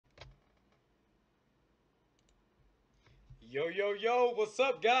Yo, yo, yo, what's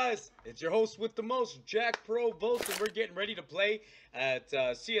up, guys? It's your host with the most, Jack Provost, and we're getting ready to play at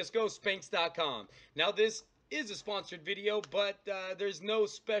CSGOspanks.com. Now, this is a sponsored video, but there's no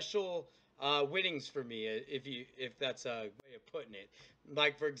special winnings for me, if that's a way of putting it.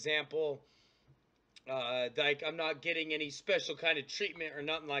 Like, for example, like I'm not getting any special kind of treatment or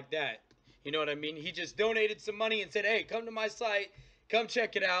nothing like that. You know what I mean? He just donated some money and said, hey, come to my site. Come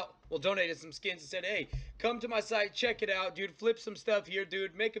check it out. Well, donated some skins and said, hey, come to my site, check it out, dude. Flip some stuff here,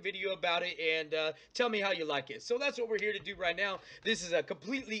 dude. Make a video about it and tell me how you like it. So that's what we're here to do right now. This is a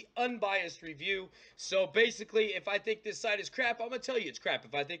completely unbiased review. So basically, if I think this site is crap, I'm going to tell you it's crap.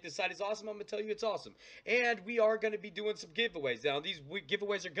 If I think this site is awesome, I'm going to tell you it's awesome. And we are going to be doing some giveaways. Now, these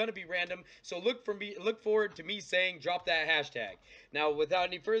giveaways are going to be random. So look forward to me saying drop that hashtag. Now, without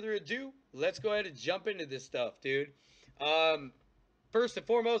any further ado, let's go ahead and jump into this stuff, dude. First and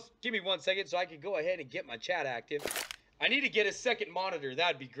foremost, give me 1 second so I can go ahead and get my chat active. I need to get a second monitor.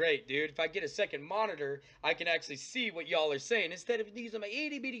 That'd be great, dude. If I get a second monitor, I can actually see what y'all are saying instead of using my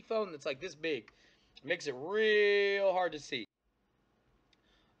itty-bitty phone that's like this big. It makes it real hard to see.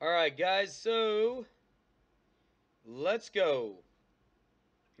 Alright, guys, so let's go.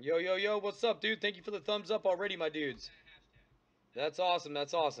 Yo, yo, yo, what's up, dude? Thank you for the thumbs up already, my dudes. That's awesome,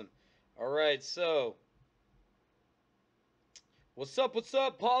 that's awesome. Alright, so what's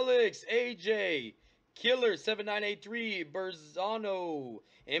up, Pollux, AJ, Killer 7983, Berzano,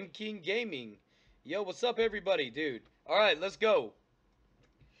 M King Gaming. Yo, what's up, everybody, dude? All right, let's go.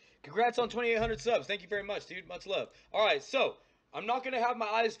 Congrats on 2,800 subs. Thank you very much, dude. Much love. All right, so I'm not gonna have my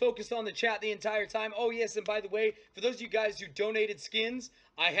eyes focused on the chat the entire time. Oh yes, and by the way, for those of you guys who donated skins,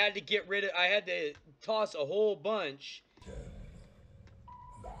 I had to toss a whole bunch.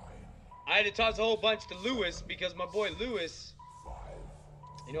 I had to toss a whole bunch to Lewis because my boy Lewis.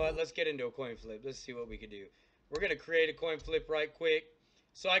 You know what? Let's get into a coin flip. Let's see what we can do. We're going to create a coin flip right quick.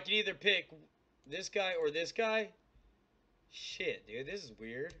 So I can either pick this guy or this guy. Shit, dude. This is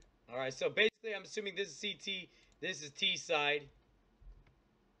weird. Alright, so basically I'm assuming this is CT. This is T side.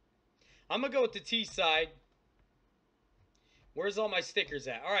 I'm going to go with the T side. Where's all my stickers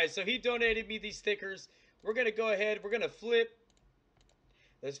at? Alright, so he donated me these stickers. We're going to go ahead. We're going to flip.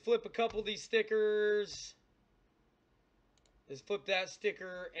 Let's flip a couple of these stickers. Let's flip that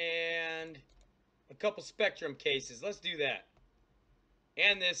sticker and a couple Spectrum cases. Let's do that.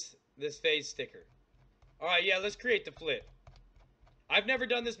 And this phase sticker. Alright, yeah, let's create the flip. I've never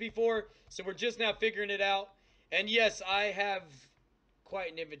done this before, so we're just now figuring it out. And yes, I have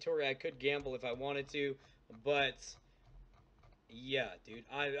quite an inventory. I could gamble if I wanted to, but yeah, dude,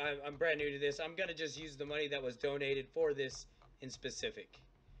 I'm brand new to this. I'm going to just use the money that was donated for this in specific.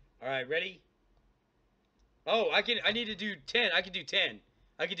 Alright, ready? Oh, I need to do 10. I can do 10.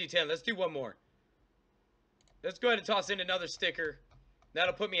 I can do 10. Let's do one more. Let's go ahead and toss in another sticker.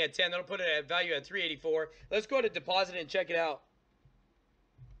 That'll put me at 10. That'll put it at value at 384. Let's go ahead and deposit it and check it out.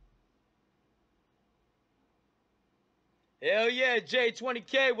 Hell yeah,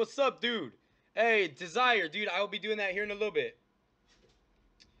 J20K. What's up, dude? Hey, Desire, dude. I will be doing that here in a little bit.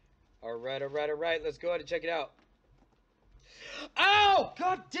 Alright, alright, alright. Let's go ahead and check it out. Ow!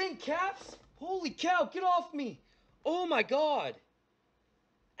 God dang, Caps! Holy cow, get off me! Oh my god!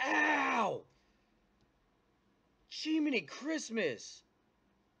 Ow! Jiminy Christmas!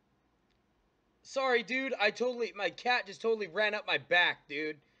 Sorry, dude. My cat just totally ran up my back,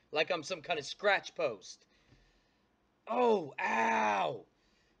 dude. Like I'm some kind of scratch post. Oh, ow!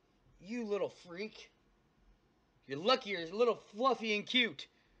 You little freak. You're lucky you're a little fluffy and cute.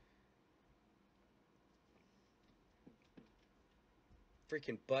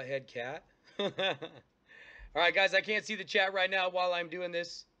 Freaking butthead cat. Alright, guys, I can't see the chat right now while I'm doing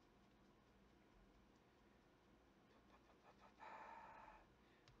this.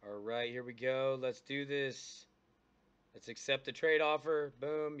 Alright, here we go. Let's do this. Let's accept the trade offer.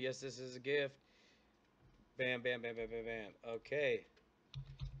 Boom. Yes, this is a gift. Bam, bam, bam, bam, bam, bam. Okay.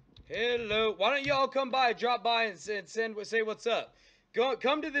 Hello. Why don't y'all come by, drop by, and say what's up.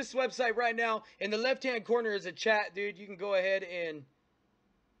 Come to this website right now. In the left-hand corner is a chat, dude. You can go ahead and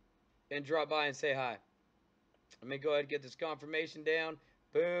drop by and say hi. Let me go ahead and get this confirmation down.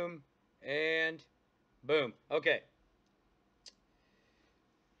 Boom. And boom. Okay.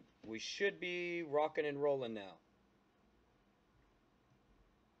 We should be rocking and rolling now.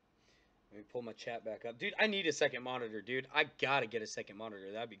 Let me pull my chat back up. Dude, I need a second monitor, dude. I gotta get a second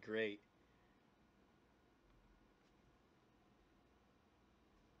monitor. That'd be great.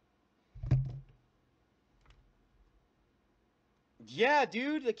 Yeah,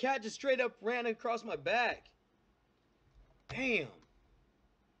 dude, the cat just straight up ran across my back. Damn.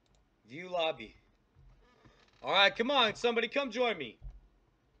 View lobby. All right, come on. Somebody come join me.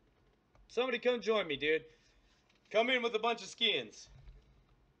 Somebody come join me, dude. Come in with a bunch of skins.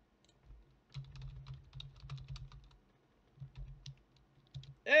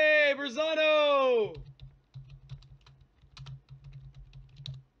 Hey, Berzano!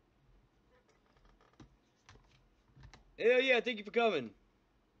 Hell yeah, thank you for coming.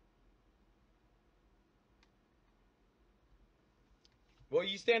 Well,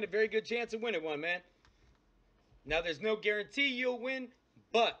 you stand a very good chance of winning one, man. Now, there's no guarantee you'll win,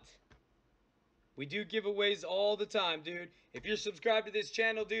 but we do giveaways all the time, dude. If you're subscribed to this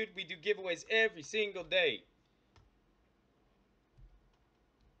channel, dude, we do giveaways every single day.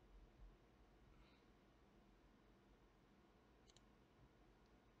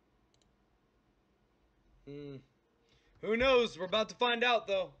 Who knows? We're about to find out,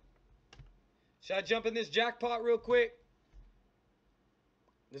 though. Should I jump in this jackpot real quick?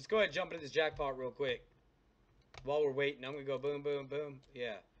 Let's go ahead and jump into this jackpot real quick. While we're waiting, I'm going to go boom, boom, boom.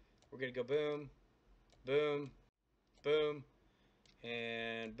 Yeah. We're going to go boom, boom, boom,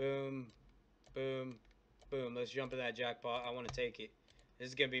 and boom, boom, boom. Let's jump in that jackpot. I want to take it. This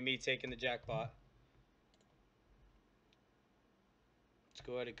is going to be me taking the jackpot. Let's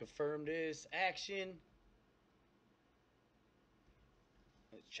go ahead and confirm this action.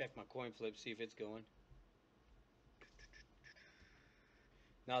 Let's check my coin flip, see if it's going.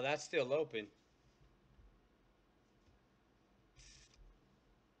 Now that's still open.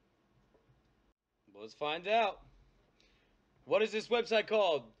 Let's find out. What is this website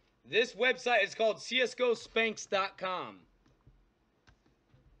called? This website is called CSGOspanks.com.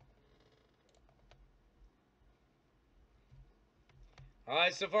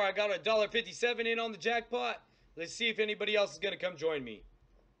 Alright, so far I got $1.57 in on the jackpot. Let's see if anybody else is going to come join me.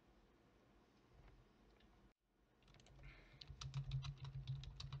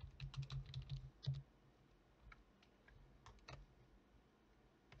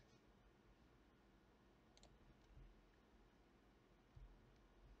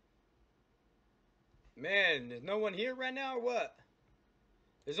 Man, there's no one here right now or what?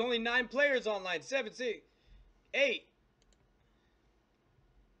 There's only 9 players online. 7, 6, 8.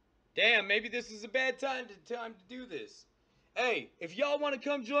 Damn, maybe this is a bad time to do this. Hey, if y'all want to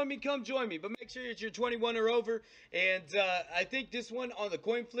come join me, come join me. But make sure that you're 21 or over. And I think this one on the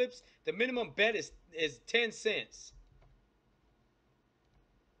coin flips, the minimum bet is 10 cents.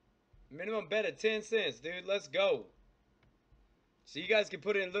 Minimum bet of 10 cents, dude. Let's go. So you guys can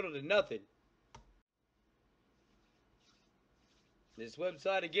put in little to nothing. This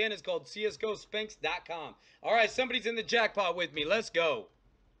website, again, is called CSGOspanks.com. All right, somebody's in the jackpot with me. Let's go.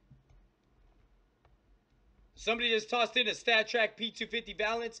 Somebody just tossed in a StatTrak P250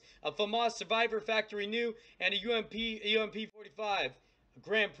 Valence, a FAMAS Survivor Factory New, and a UMP 45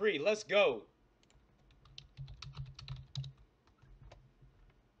 Grand Prix. Let's go.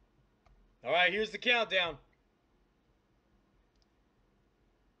 All right, here's the countdown.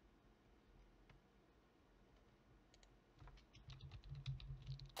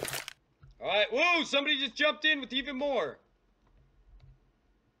 All right, whoa, somebody just jumped in with even more.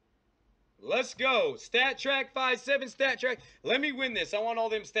 Let's go. StatTrak 57 StatTrak. Let me win this. I want all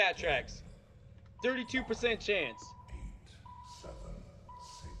them StatTraks. 32% chance. 8, 7,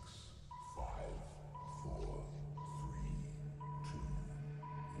 6, 5, 4, 3,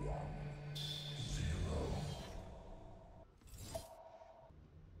 2, 1, 0.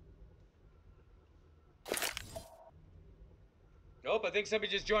 Nope, I think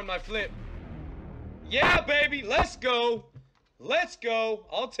somebody just joined my flip. Yeah, baby. Let's go. Let's go.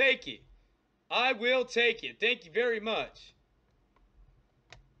 I'll take it. I will take it. Thank you very much.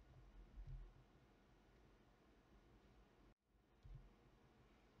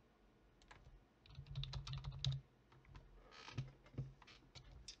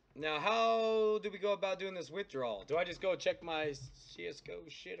 Now, how do we go about doing this withdrawal? Do I just go check my CSGO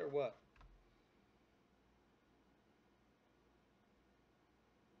shit or what?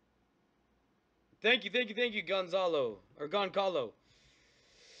 Thank you, Gonzalo. Or Goncalo.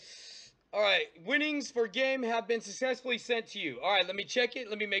 Alright, winnings for game have been successfully sent to you. Alright, let me check it.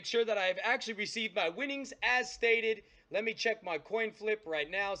 Let me make sure that I have actually received my winnings as stated. Let me check my coin flip right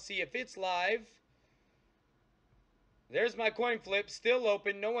now, see if it's live. There's my coin flip, still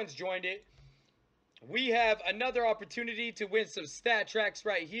open. No one's joined it. We have another opportunity to win some StatTraks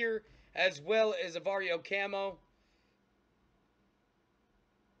right here, as well as a Vario camo.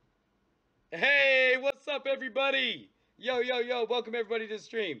 Hey, what's up, everybody? Yo, welcome everybody to the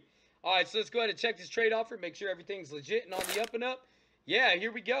stream. All right, so let's go ahead and check this trade offer, make sure everything's legit and on the up and up. Yeah,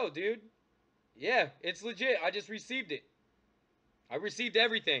 here we go, dude. Yeah, it's legit. I just received it. I received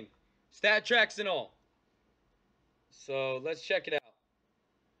everything. StatTraks and all. So let's check it out.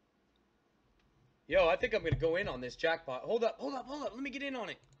 Yo, I think I'm gonna go in on this jackpot. Hold up. Let me get in on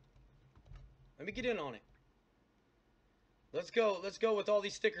it. Let's go with all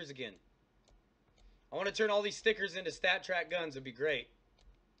these stickers again. I want to turn all these stickers into stat track guns. It'd be great.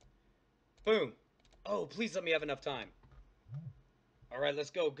 Boom. Oh, please let me have enough time. All right,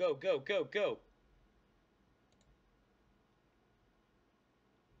 let's go.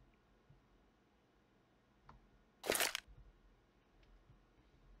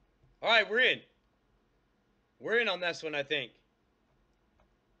 All right, we're in. We're in on this one, I think.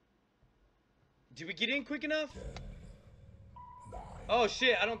 Did we get in quick enough? 10, 9, Oh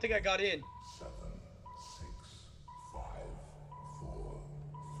shit, I don't think I got in. 7, 6, 5, 4,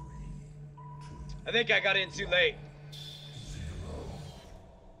 3, 2. I think I got in too late.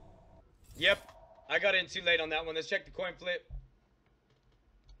 Yep, I got in too late on that one. Let's check the coin flip.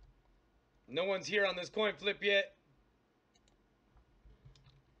 No one's here on this coin flip yet.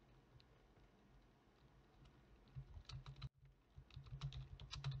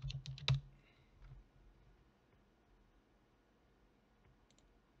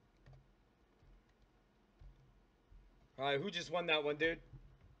 All right, who just won that one, dude?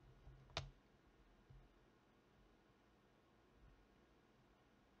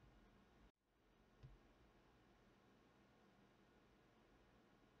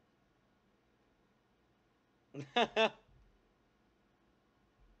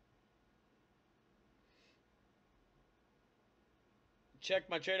 Check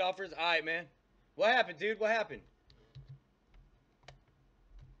my trade offers. All right, man. What happened, dude? What happened?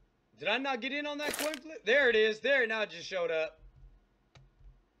 Did I not get in on that coin flip? There it is. There, now it just showed up.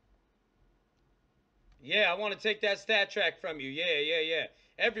 Yeah, I want to take that stat track from you. Yeah.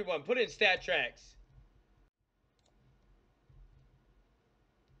 Everyone, put in stat tracks.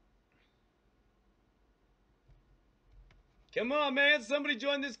 Come on, man. Somebody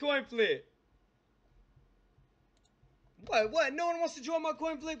join this coin flip. What? No one wants to join my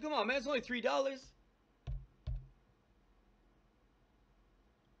coin flip? Come on, man. It's only $3.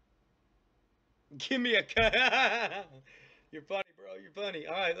 Give me a cut. You're funny, bro. You're funny.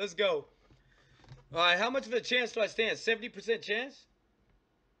 All right, let's go. All right, how much of a chance do I stand? 70% chance?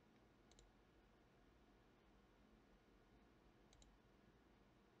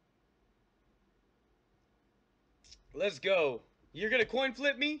 Let's go. You're going to coin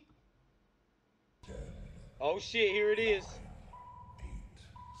flip me? 10, Oh, shit. Here it is. 8,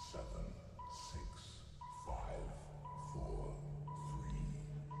 7, 6, 5, 4, 3,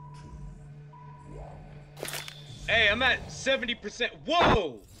 2, 1. Hey, I'm at 70%.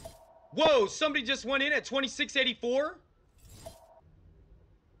 Whoa! Whoa, somebody just went in at 2684?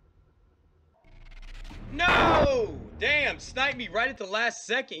 No! Damn, sniped me right at the last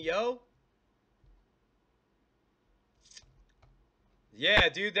second, yo. Yeah,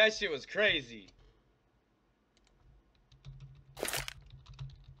 dude, that shit was crazy.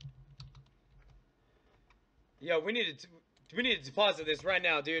 Yo, we need to deposit this right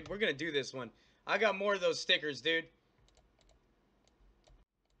now, dude. We're gonna do this one. I got more of those stickers, dude.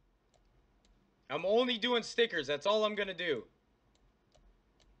 I'm only doing stickers. That's all I'm gonna do.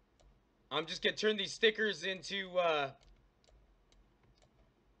 I'm just gonna turn these stickers into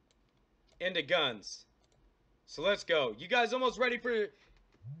guns. So let's go. You guys almost ready for...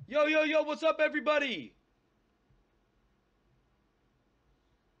 Yo, what's up, everybody?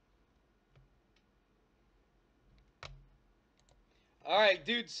 Alright,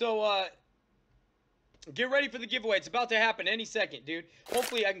 dude, so, get ready for the giveaway. It's about to happen any second, dude.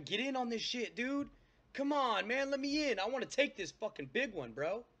 Hopefully I can get in on this shit, dude. Come on, man, let me in. I want to take this fucking big one,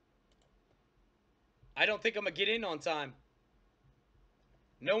 bro. I don't think I'm gonna get in on time.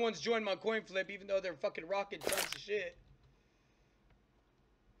 No one's joined my coin flip, even though they're fucking rocking tons of shit.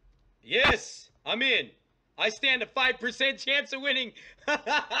 Yes, I'm in. I stand a 5% chance of winning.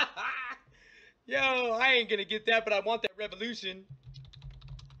 Yo, I ain't gonna get that, but I want that revolution.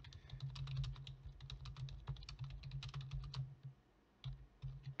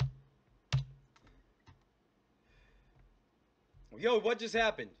 Yo, what just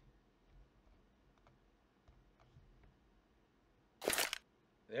happened?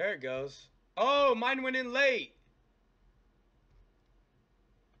 There it goes. Oh, mine went in late.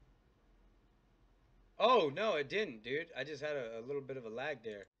 Oh, no, it didn't, dude. I just had a little bit of a lag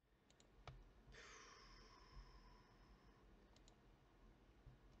there.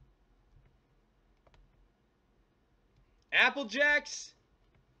 Apple Jacks.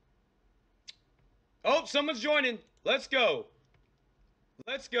 Oh, someone's joining. Let's go.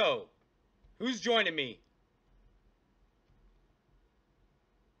 Let's go. Who's joining me?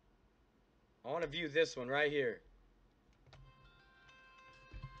 I want to view this one right here.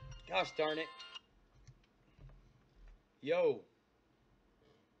 Gosh darn it. Yo.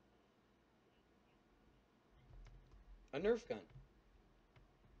 A Nerf gun.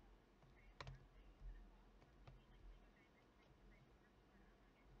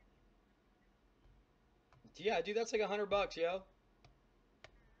 Yeah, dude, that's like $100, yo.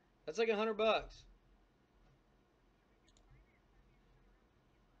 That's like $100.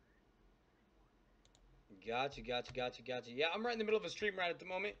 Gotcha. Yeah, I'm right in the middle of a stream right at the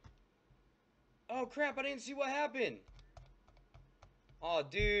moment. Oh, crap, I didn't see what happened. Oh,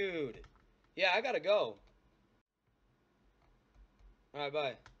 dude. Yeah, I gotta go. Alright,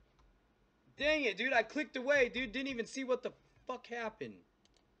 bye. Dang it, dude, I clicked away, dude. Didn't even see what the fuck happened.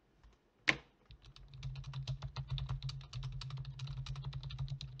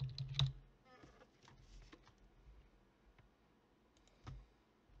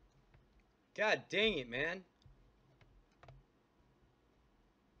 God dang it, man.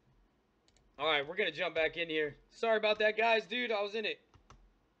 Alright, we're gonna jump back in here. Sorry about that, guys. Dude, I was in it.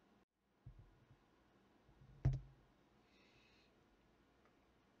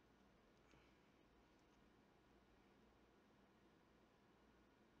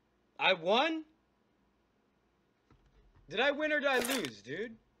 I won? Did I win or did I lose,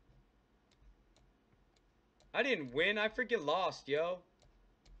 dude? I didn't win. I freaking lost, yo.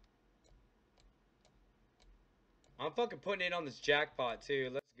 I'm fucking putting it on this jackpot,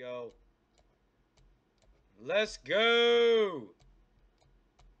 too. Let's go. Let's go!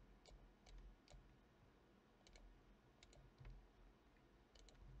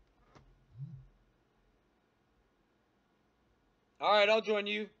 Alright, I'll join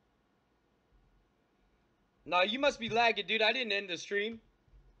you. Nah, you must be lagging, dude. I didn't end the stream.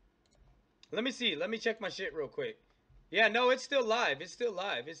 Let me see. Let me check my shit real quick. Yeah, no, it's still live. It's still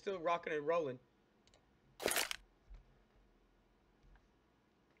live. It's still rocking and rolling.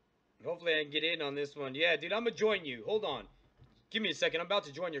 Hopefully I can get in on this one. Yeah, dude, I'm gonna join you. Hold on. Give me a second. I'm about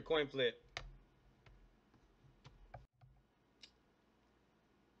to join your coin flip.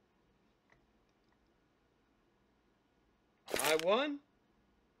 I won?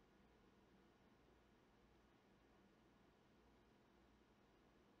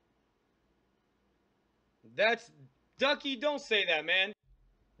 That's... Ducky, don't say that, man.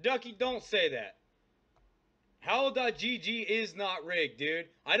 Ducky, don't say that. Howl.gg is not rigged, dude.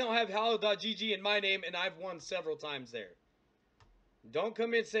 I don't have Howl.gg in my name, and I've won several times there. Don't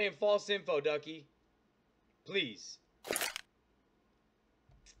come in saying false info, Ducky. Please.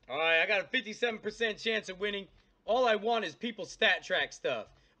 Alright, I got a 57% chance of winning. All I want is people stat track stuff.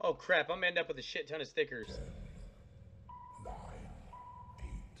 Oh, crap. I'm gonna end up with a shit ton of stickers. 10, 9, 8,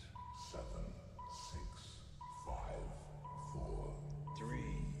 7, 6, 5, 4, 3,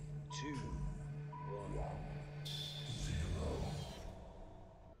 2, 1. 0.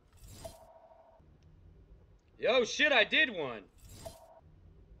 Yo, shit, I did one.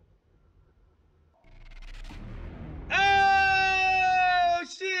 Oh,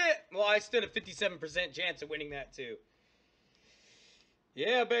 shit. Well, I stood a 57% chance of winning that, too.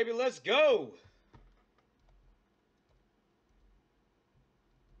 Yeah, baby, let's go.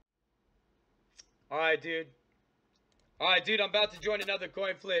 Alright, dude. Alright, dude, I'm about to join another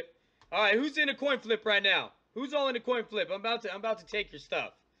coin flip. Alright, who's in a coin flip right now? Who's all in a coin flip? I'm about to take your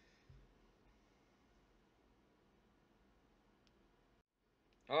stuff.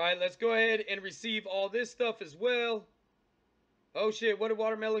 Alright, let's go ahead and receive all this stuff as well. Oh shit, what did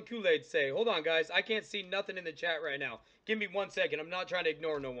Watermelon Kool-Aid say? Hold on, guys. I can't see nothing in the chat right now. Give me 1 second. I'm not trying to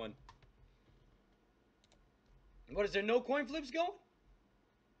ignore no one. What, is there no coin flips going?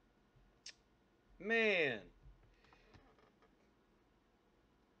 Man.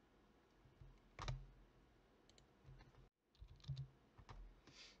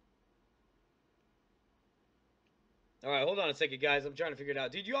 Alright, hold on a second, guys. I'm trying to figure it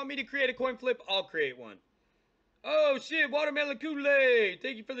out. Did you want me to create a coin flip? I'll create one. Oh shit, Watermelon Kool-Aid!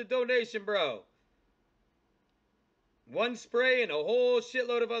 Thank you for the donation, bro. 1 spray and a whole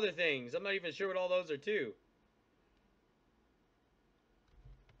shitload of other things. I'm not even sure what all those are, too.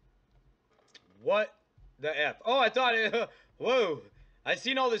 What the F? Oh, I thought it... Whoa. I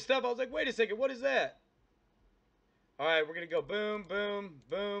seen all this stuff. I was like, wait a second. What is that? Alright, we're going to go boom, boom,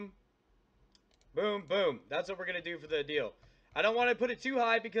 boom. Boom, boom. That's what we're going to do for the deal. I don't want to put it too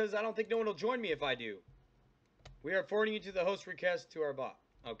high because I don't think no one will join me if I do. We are forwarding you to the host request to our bot.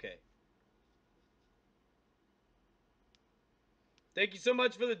 Okay. Thank you so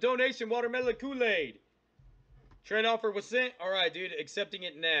much for the donation, Watermelon Kool-Aid. Trade offer was sent. Alright, dude. Accepting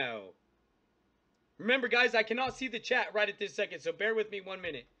it now. Remember, guys, I cannot see the chat right at this second, so bear with me 1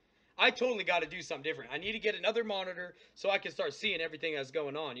 minute. I totally got to do something different. I need to get another monitor so I can start seeing everything that's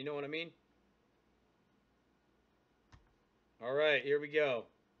going on. You know what I mean? All right, here we go.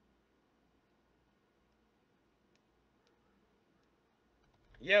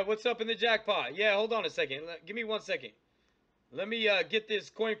 Yeah, what's up in the jackpot? Yeah, hold on a second. Give me 1 second. Let me get this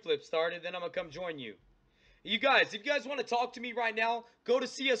coin flip started, then I'm going to come join you. You guys, if you guys want to talk to me right now, go to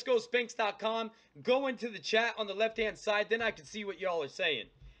CSGOspanks.com, go into the chat on the left-hand side, then I can see what y'all are saying.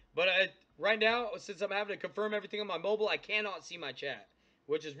 But right now, since I'm having to confirm everything on my mobile, I cannot see my chat,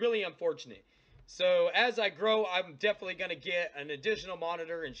 which is really unfortunate. So as I grow, I'm definitely going to get an additional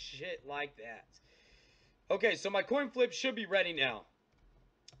monitor and shit like that. Okay, so my coin flip should be ready now.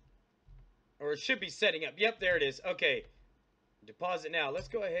 Or it should be setting up. Yep, there it is. Okay. Deposit now. Let's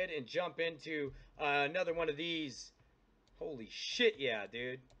go ahead and jump into another one of these. Holy shit, yeah,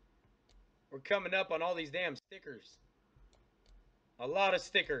 dude. We're coming up on all these damn stickers. A lot of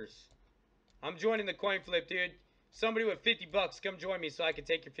stickers. I'm joining the coin flip, dude. Somebody with 50 bucks, come join me so I can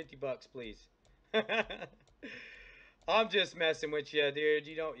take your 50 bucks, please. I'm just messing with you, dude.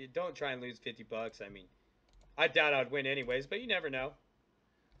 You don't try and lose 50 bucks. I mean, I doubt I'd win anyways, but you never know.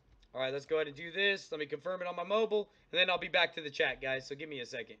 All right, let's go ahead and do this. Let me confirm it on my mobile, and then I'll be back to the chat, guys. So give me a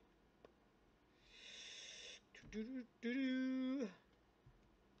second.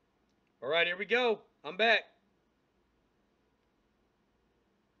 All right, here we go. I'm back.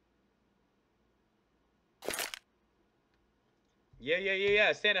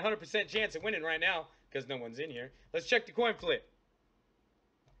 Yeah. Stand a 100% chance of winning right now because no one's in here. Let's check the coin flip.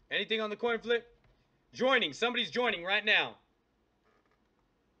 Anything on the coin flip? Joining. Somebody's joining right now.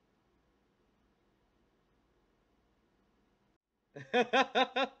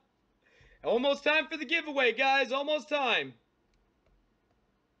 Almost time for the giveaway, guys. Almost time.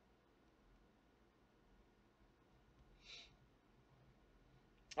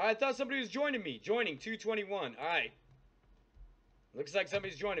 All right, I thought somebody was joining me. Joining 221. All right. Looks like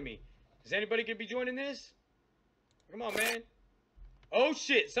somebody's joining me. Is anybody going to be joining this? Come on, man. Oh,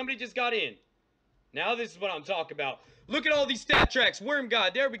 shit. Somebody just got in. Now this is what I'm talking about. Look at all these stat tracks. Worm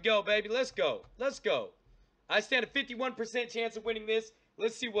God. There we go, baby. Let's go. Let's go. I stand a 51% chance of winning this.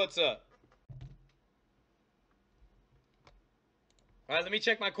 Let's see what's up. All right, let me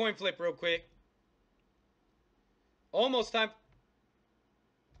check my coin flip real quick. Almost time.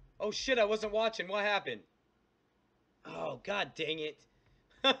 Oh, shit. I wasn't watching. What happened? Oh, god dang it.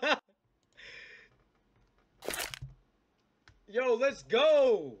 Yo, let's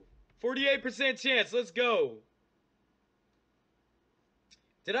go. 48% chance. Let's go.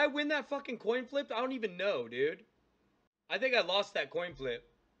 Did I win that fucking coin flip? I don't even know, dude. I think I lost that coin flip.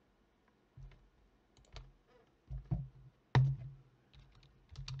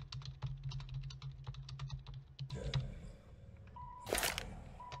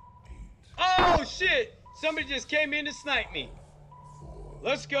 Oh, shit. Somebody just came in to snipe me.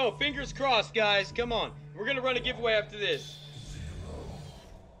 Let's go. Fingers crossed, guys. Come on. We're going to run a giveaway after this.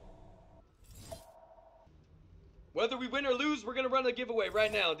 Whether we win or lose, we're going to run a giveaway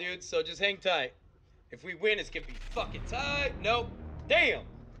right now, dude. So just hang tight. If we win, it's going to be fucking tight. Nope. Damn.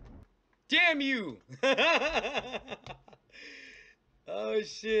 Damn you. Oh,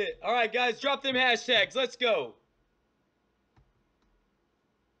 shit. All right, guys. Drop them hashtags. Let's go.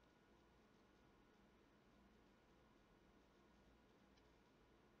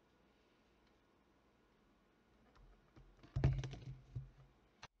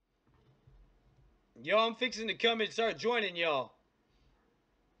 Yo, I'm fixing to come and start joining y'all.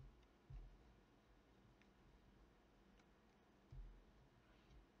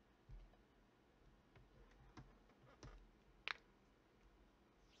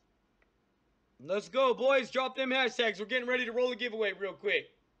 Let's go, boys. Drop them hashtags. We're getting ready to roll a giveaway real quick.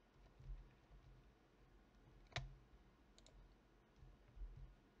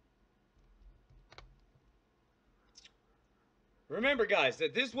 Remember, guys,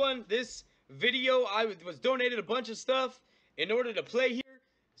 that this video, I was donated a bunch of stuff in order to play here.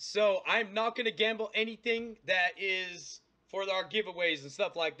 So I'm not going to gamble anything that is for our giveaways and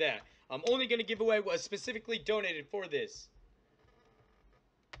stuff like that. I'm only going to give away what was specifically donated for this.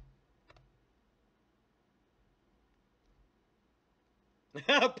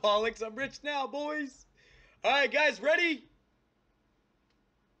 Pollux, I'm rich now, boys. All right, guys, ready?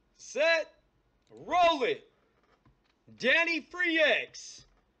 Set. Roll it. Danny FreeX.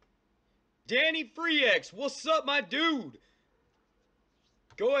 Danny FreeX, what's up, my dude?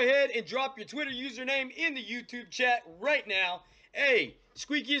 Go ahead and drop your Twitter username in the YouTube chat right now. Hey,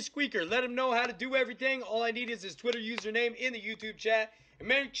 Squeaky is Squeaker, let him know how to do everything. All I need is his Twitter username in the YouTube chat. And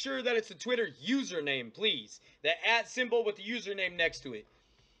make sure that it's a Twitter username, please. The @ symbol with the username next to it.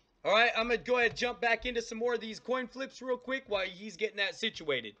 All right, I'm going to go ahead and jump back into some more of these coin flips real quick while he's getting that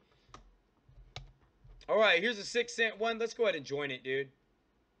situated. All right, here's a 6-cent one. Let's go ahead and join it, dude.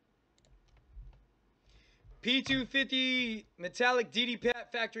 P250 metallic DD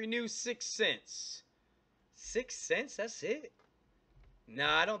Pat factory new, 6 cents. 6 cents? That's it?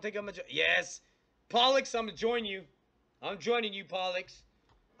 Nah, I don't think I'm going to. Yes. Pollux, I'm going to join you. I'm joining you, Pollux.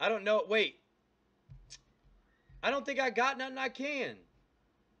 I don't know. Wait. I don't think I got nothing I can.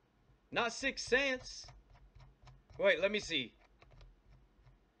 Not 6 cents. Wait, let me see.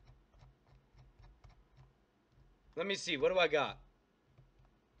 Let me see. What do I got?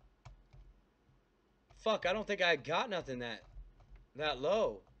 Fuck, I don't think I got nothing that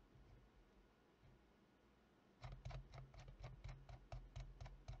low.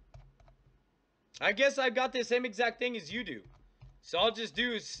 I guess I've got the same exact thing as you do. So I'll just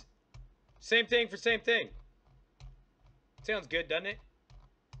do same thing for same thing. Sounds good, doesn't it?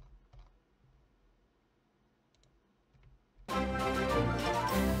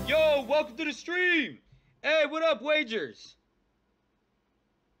 Yo, welcome to the stream. Hey, what up, wagers?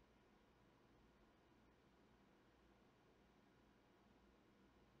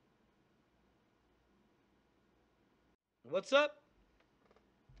 What's up?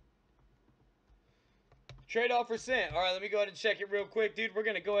 Trade offer sent. All right, let me go ahead and check it real quick, dude. We're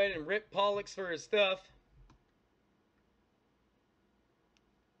going to go ahead and rip Pollux for his stuff.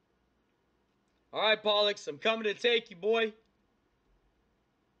 All right, Pollux, I'm coming to take you, boy.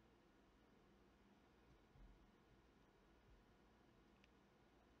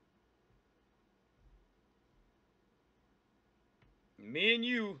 Me and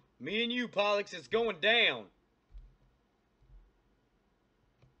you, Pollux, it's going down.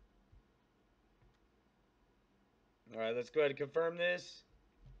 All right, let's go ahead and confirm this.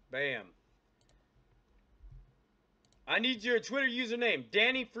 Bam. I need your Twitter username,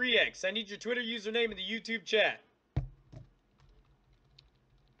 DannyFreeX. I need your Twitter username in the YouTube chat.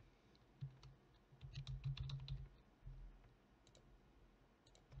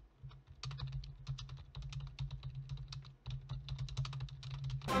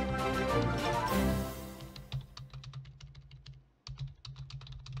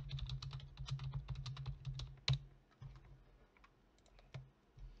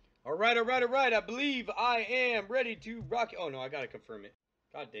 All right, all right, all right. I believe I am ready to rock it. Oh, no, I got to confirm it.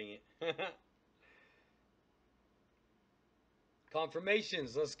 God dang it.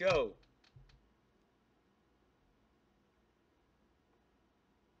 Confirmations, let's go.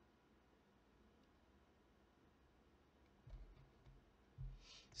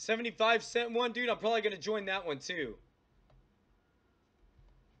 $0.75 one, dude. I'm probably going to join that one, too.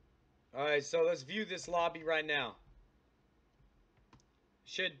 All right, so let's view this lobby right now.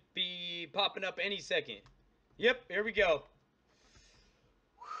 Should be popping up any second. Yep, here we go.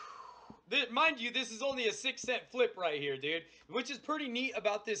 Mind you, this is only a 6-cent flip right here, dude. Which is pretty neat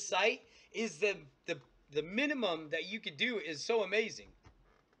about this site is the minimum that you could do is so amazing.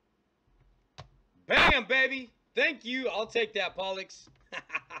 Bam, baby. Thank you. I'll take that, Pollux.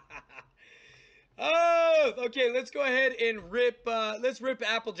 Oh, okay. Let's go ahead and rip. Let's rip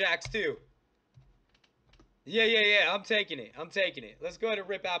Applejacks too. Yeah. I'm taking it. I'm taking it. Let's go ahead and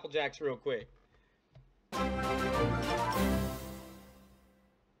rip Applejacks real quick.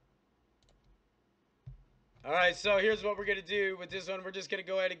 All right, so here's what we're going to do with this one. We're just going to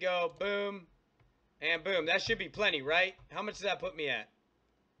go ahead and go boom and boom. That should be plenty, right? How much does that put me at?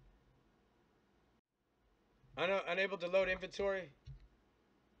 Unable to load inventory.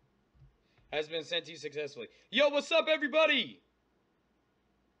 Has been sent to you successfully. Yo, what's up, everybody?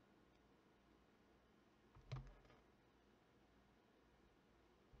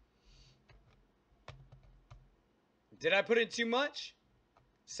 Did I put in too much?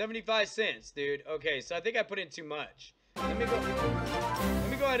 75 cents, dude. Okay, so I think I put in too much. Let me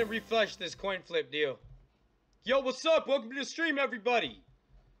go ahead and refresh this coin flip deal. Yo, what's up? Welcome to the stream, everybody.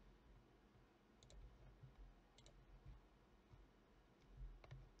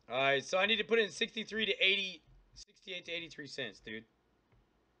 Alright, so I need to put in 68 to 83 cents, dude.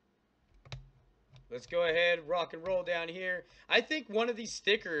 Let's go ahead, rock and roll down here. I think one of these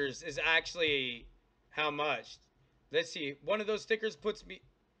stickers is actually how much? Let's see. One of those stickers puts me...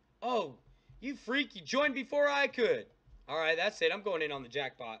 Oh, you freak. You joined before I could. Alright, that's it. I'm going in on the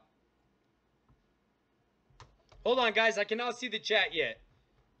jackpot. Hold on, guys. I cannot see the chat yet.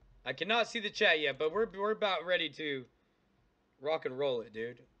 I cannot see the chat yet, but we're about ready to rock and roll it,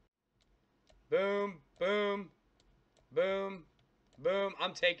 dude. Boom, boom, boom, boom.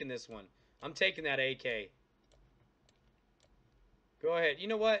 I'm taking this one. I'm taking that AK. Go ahead. You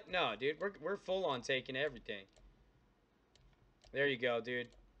know what? No, dude. We're full on taking everything. There you go, dude.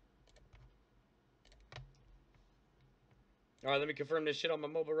 All right, let me confirm this shit on my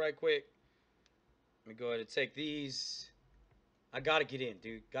mobile right quick. Let me go ahead and take these. I gotta get in,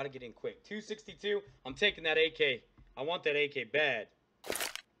 dude. Gotta get in quick. 262. I'm taking that AK. I want that AK bad.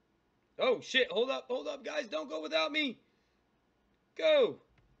 Oh, shit. Hold up, guys. Don't go without me. Go.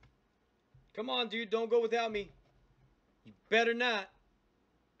 Come on, dude. Don't go without me. You better not.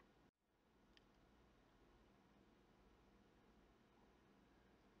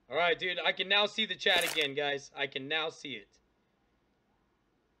 All right, dude. I can now see the chat again, guys. I can now see it.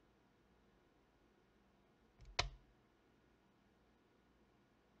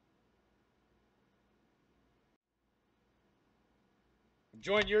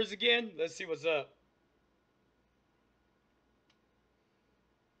 Join yours again. Let's see what's up.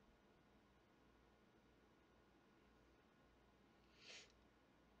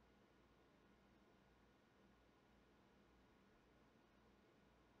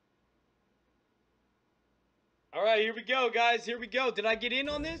 All right, here we go, guys. Here we go. Did I get in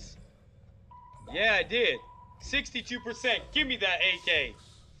on this? Yeah, I did. 62%. Give me that AK.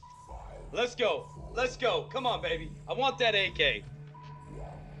 Let's go. Let's go. Come on, baby. I want that AK.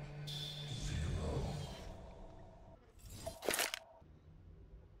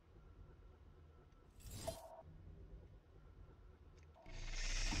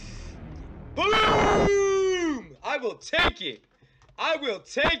 Boom! I will take it. I will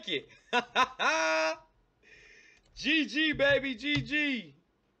take it. GG, baby. GG.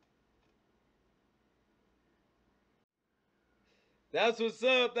 That's what's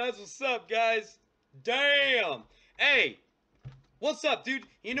up. That's what's up, guys. Damn. Hey, what's up, dude?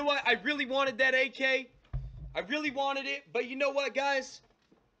 You know what? I really wanted that AK. I really wanted it. But you know what, guys?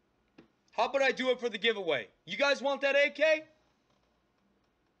 How about I do it for the giveaway? You guys want that AK?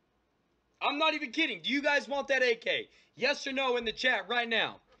 I'm not even kidding. Do you guys want that AK? Yes or no in the chat right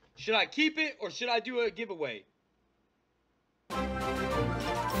now. Should I keep it or should I do a giveaway?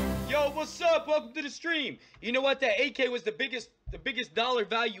 Yo, what's up? Welcome to the stream. You know what? That AK was the biggest dollar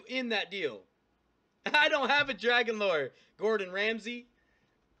value in that deal. I don't have a Dragon Lore, Gordon Ramsay.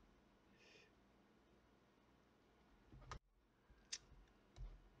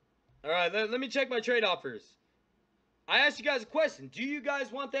 All right, let me check my trade offers. I asked you guys a question. Do you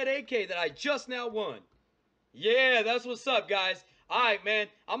guys want that AK that I just now won? Yeah, that's what's up, guys. All right, man.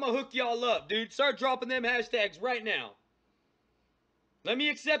 I'm going to hook y'all up, dude. Start dropping them hashtags right now. Let me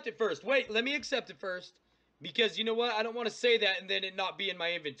accept it first. Wait, let me accept it first. Because you know what? I don't want to say that and then it not be in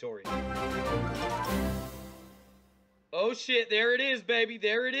my inventory. Oh, shit. There it is, baby.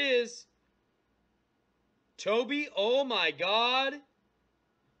 There it is. Toby, oh, my God.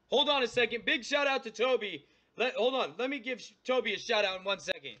 Hold on a second. Big shout out to Toby. Hold on. Let me give Toby a shout out in 1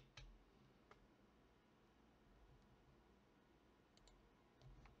 second.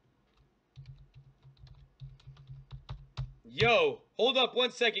 Yo, hold up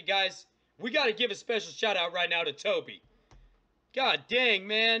 1 second, guys. We got to give a special shout out right now to Toby. God dang,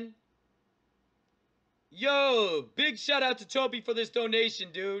 man. Yo, big shout out to Toby for this donation,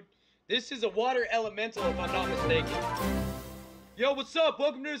 dude. This is a water elemental, if I'm not mistaken. Yo, what's up?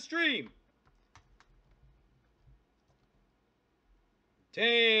 Welcome to the stream.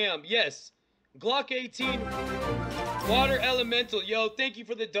 Damn, yes. Glock 18 water elemental. Yo, thank you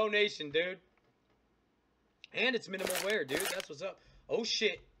for the donation, dude. And it's minimal wear, dude. That's what's up. Oh,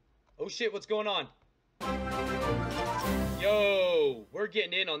 shit. Oh, shit. What's going on? Yo, we're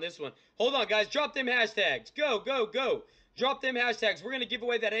getting in on this one. Hold on, guys. Drop them hashtags. Go, go, go. Drop them hashtags. We're going to give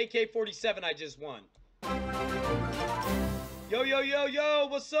away that AK-47 I just won. Yo, yo, yo, yo.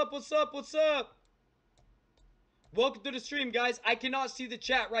 What's up? What's up? What's up? Welcome to the stream, guys. I cannot see the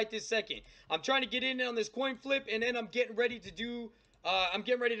chat right this second. I'm trying to get in on this coin flip, and then I'm getting ready to do... I'm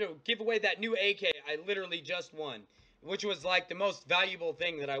getting ready to give away that new AK I literally just won, which was like the most valuable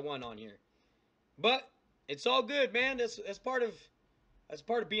thing that I won on here. But it's all good, man. That's part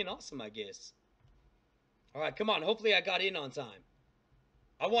of being awesome, I guess. All right, come on. Hopefully I got in on time.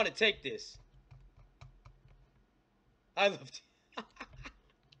 I want to take this. I love it.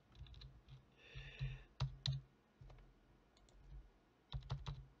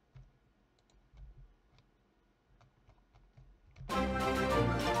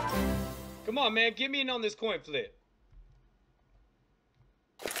 Come on, man. Get me in on this coin flip.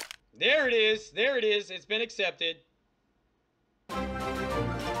 There it is. There it is. It's been accepted.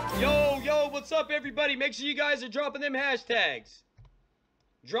 Yo, yo, what's up, everybody? Make sure you guys are dropping them hashtags.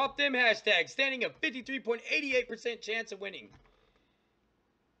 Drop them hashtags. Standing a 53.88% chance of winning.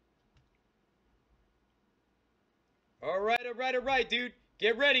 All right, dude.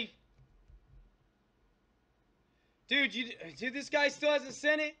 Get ready. Dude, this guy still hasn't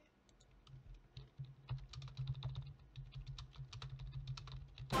sent it?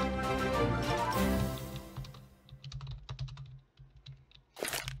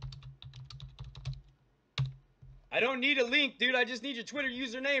 I don't need a link, dude. I just need your Twitter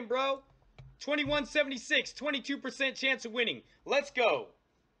username, bro. 2176, 22% chance of winning. Let's go.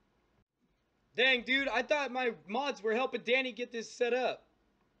 Dang, dude. I thought my mods were helping Danny get this set up.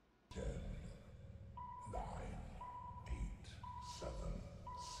 10, 9, 8, 7,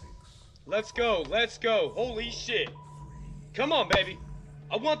 6. Let's go. Let's go. Holy shit. Come on, baby.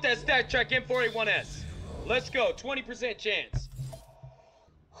 I want that Stat Track M4A1S. Let's go. 20% chance.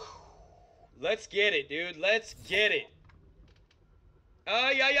 Let's get it, dude. Let's get it.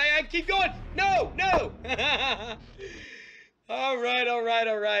 Yeah. Keep going. No. All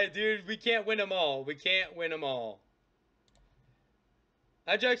right, dude. We can't win them all. We can't win them all.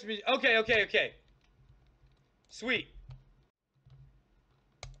 Okay. Sweet.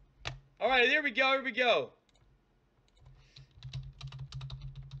 All right, here we go.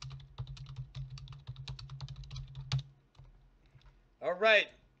 All right.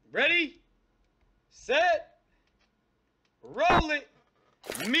 Ready? Set. Roll it.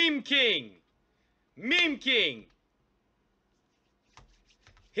 Meme King.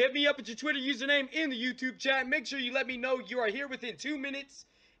 Hit me up at your Twitter username in the YouTube chat. Make sure you let me know you are here within 2 minutes.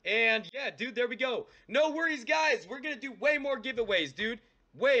 And yeah, dude, there we go. No worries, guys. We're going to do way more giveaways, dude.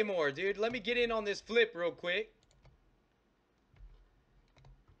 Way more, dude. Let me get in on this flip real quick.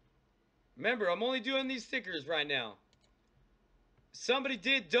 Remember, I'm only doing these stickers right now. Somebody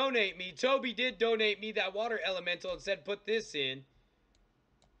did donate me. Toby did donate me that water elemental and said put this in.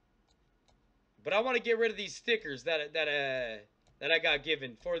 But I want to get rid of these stickers that I got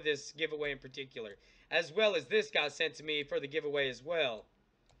given for this giveaway in particular. As well as this got sent to me for the giveaway as well.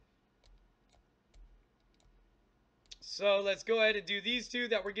 So let's go ahead and do these two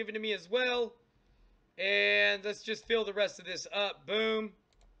that were given to me as well. And let's just fill the rest of this up. Boom.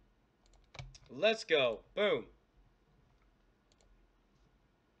 Let's go. Boom.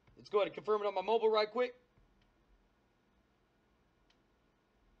 Let's go ahead and confirm it on my mobile right quick.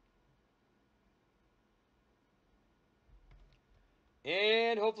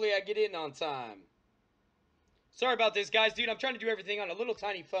 And hopefully I get in on time. Sorry about this, guys. Dude, I'm trying to do everything on a little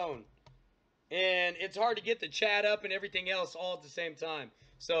tiny phone. And it's hard to get the chat up and everything else all at the same time.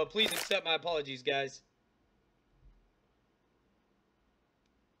 So please accept my apologies, guys.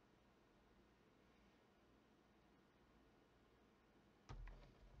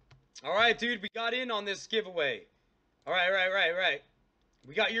 All right, dude, we got in on this giveaway. All right.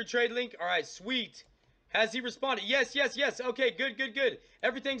 We got your trade link. All right, sweet. Has he responded? Yes. Okay, good.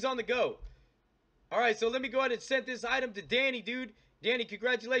 Everything's on the go. All right, so let me go ahead and send this item to Danny, dude. Danny,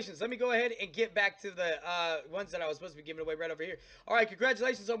 congratulations. Let me go ahead and get back to the ones that I was supposed to be giving away right over here. All right,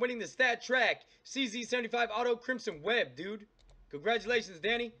 congratulations on winning the Stat Track CZ75 Auto Crimson Web, dude. Congratulations,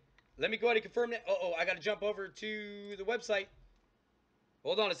 Danny. Let me go ahead and confirm that. Uh-oh, I got to jump over to the website.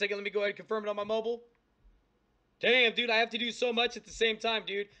 Hold on a second. Let me go ahead and confirm it on my mobile. Damn, dude, I have to do so much at the same time,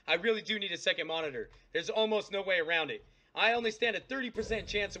 dude. I really do need a second monitor. There's almost no way around it. I only stand a 30%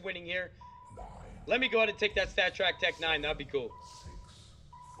 chance of winning here. Let me go ahead and take that Stat Track Tech 9. That'd be cool. 6,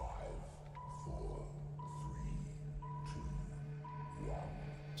 5, 4, 3, 2,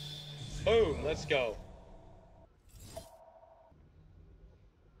 1. Boom, let's go.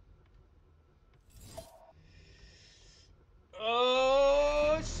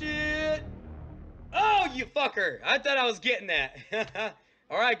 Oh, shit. Oh, you fucker. I thought I was getting that.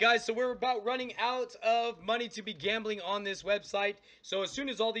 All right, guys, so we're about running out of money to be gambling on this website. So as soon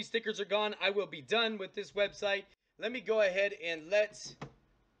as all these stickers are gone, I will be done with this website. Let me go ahead and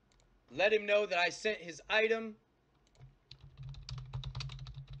let him know that I sent his item.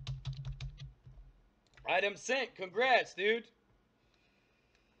 Item sent. Congrats, dude.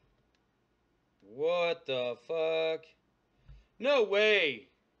 What the fuck? No way.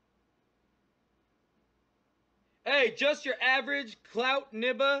 Hey, just your average clout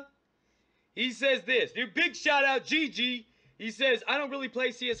nibba. He says this. Dude, big shout out GG. He says, I don't really play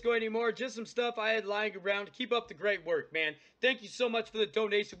CSGO anymore. Just some stuff I had lying around. Keep up the great work, man. Thank you so much for the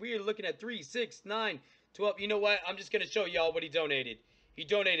donation. We are looking at 3, 6, 9, 12. You know what? I'm just going to show y'all what he donated. He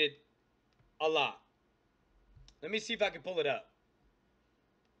donated a lot. Let me see if I can pull it up.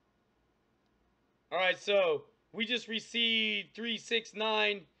 All right, so we just received 3, 6,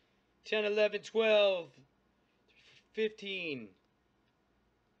 9, 10, 11, 12, 15.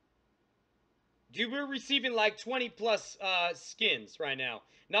 Dude, we're receiving like 20 plus skins right now.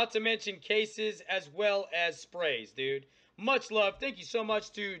 Not to mention cases as well as sprays, dude. Much love. Thank you so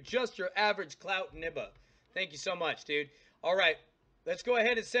much to just your average clout nibba. Thank you so much, dude. All right, let's go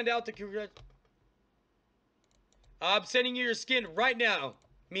ahead and send out the congrats. I'm sending you your skin right now.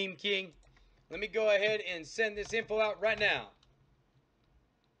 Meme King. Let me go ahead and send this info out right now.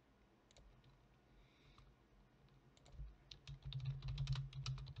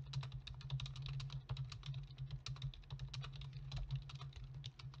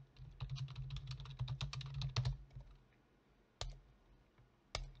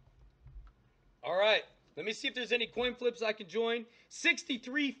 All right. Let me see if there's any coin flips I can join.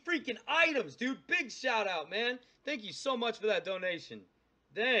 63 freaking items, dude. Big shout out, man. Thank you so much for that donation.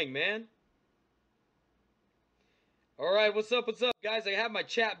 Dang, man. All right, what's up, guys? I have my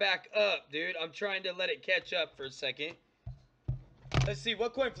chat back up, dude. I'm trying to let it catch up for a second. Let's see,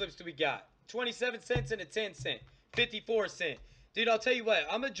 what coin flips do we got? 27 cents and a 10 cent. 54 cent. Dude, I'll tell you what.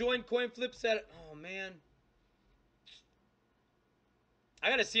 I'm going to join coin flips at... Oh, man. I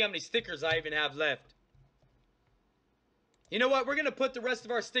got to see how many stickers I even have left. You know what? We're going to put the rest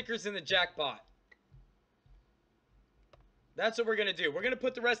of our stickers in the jackpot. That's what we're going to do. We're going to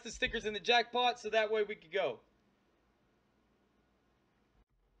put the rest of the stickers in the jackpot so that way we can go.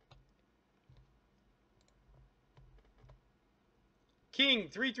 King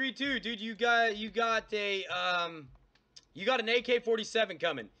 332, dude, you got an AK-47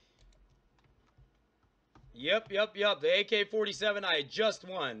 coming. Yep. The AK-47 I just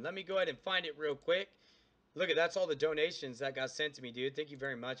won. Let me go ahead and find it real quick. Look at that's all the donations that got sent to me, dude. Thank you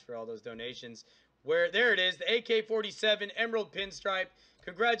very much for all those donations. There it is, the AK-47 Emerald Pinstripe.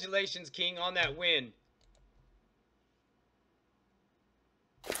 Congratulations, King, on that win.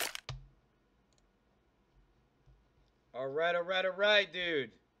 All right,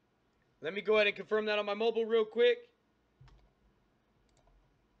 dude. Let me go ahead and confirm that on my mobile real quick.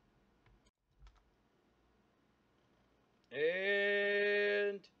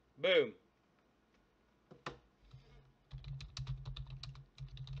 And boom.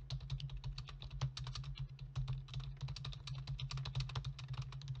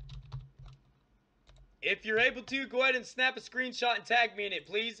 If you're able to, go ahead and snap a screenshot and tag me in it,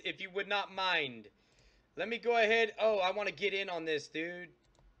 please, if you would not mind. Let me go ahead. Oh, I want to get in on this, dude.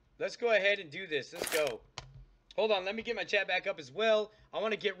 Let's go ahead and do this. Let's go. Hold on. Let me get my chat back up as well. I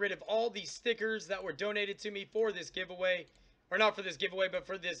want to get rid of all these stickers that were donated to me for this giveaway. Or not for this giveaway, but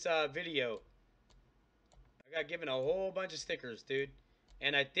for this video. I got given a whole bunch of stickers, dude.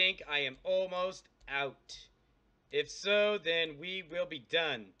 And I think I am almost out. If so, then we will be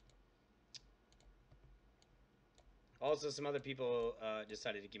done. Also, some other people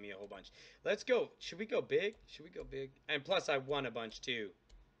decided to give me a whole bunch. Let's go. Should we go big? Should we go big? And plus, I won a bunch, too.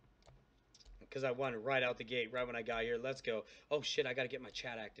 Because I won right out the gate, right when I got here. Let's go. Oh, shit. I got to get my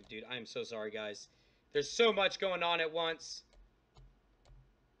chat active, dude. I am so sorry, guys. There's so much going on at once.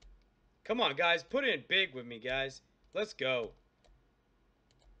 Come on, guys. Put it in big with me, guys. Let's go.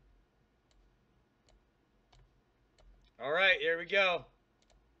 All right. Here we go.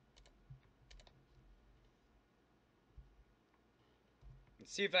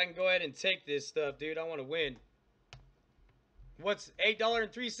 Let's see if I can go ahead and take this stuff, dude. I want to win. What's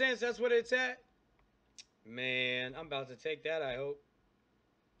 $8.03? That's what it's at? Man, I'm about to take that, I hope.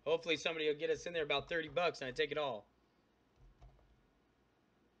 Hopefully somebody will get us in there about 30 bucks and I take it all.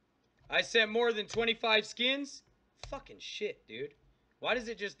 I sent more than 25 skins? Fucking shit, dude. Why does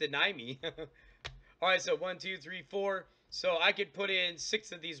it just deny me? Alright, so 1, 2, 3, 4. So I could put in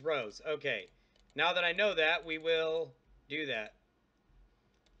 6 of these rows. Okay. Now that I know that, we will do that.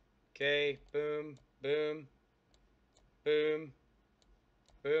 Okay, boom, boom, boom,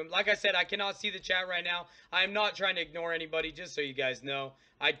 boom. Like I said, I cannot see the chat right now. I am not trying to ignore anybody, just so you guys know.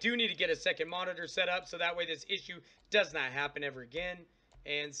 I do need to get a second monitor set up, so that way this issue does not happen ever again.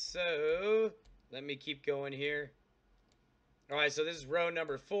 And so, let me keep going here. Alright, so this is row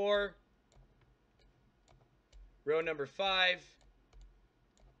number 4. Row number 5.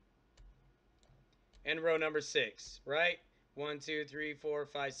 And row number 6, right? 1, 2, 3, 4,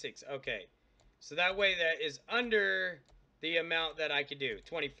 5, 6. Okay. So that way that is under the amount that I could do.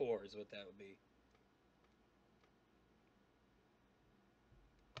 24 is what that would be.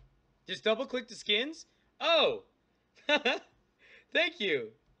 Just double click the skins? Oh! Thank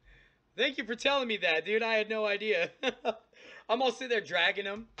you. Thank you for telling me that, dude. I had no idea. I'm gonna sit there dragging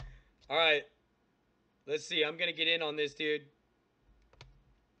them. Alright. Let's see. I'm gonna get in on this, dude.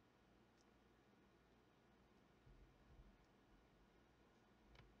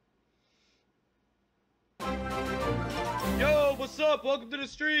 Yo, what's up? Welcome to the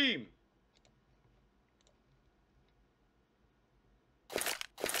stream.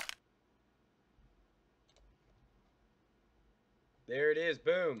 There it is.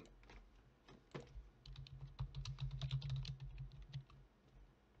 Boom.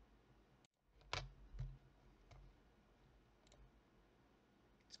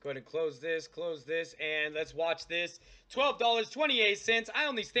 go ahead and close this, and let's watch this. $12.28. I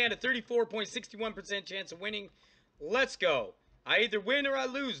only stand a 34.61% chance of winning. Let's go. I either win or I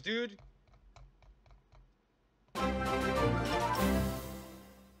lose, dude.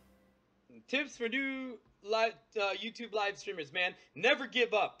 Tips for new YouTube live streamers, man. Never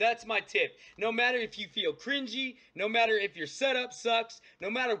give up. That's my tip. No matter if you feel cringy, no matter if your setup sucks, no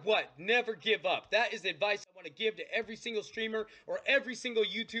matter what, never give up. That is advice I want to give to every single streamer or every single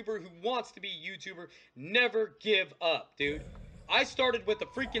YouTuber who wants to be a YouTuber. Never give up, dude. I started with a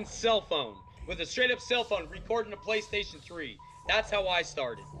freaking cell phone, with a straight up cell phone, recording a PlayStation 3. That's how I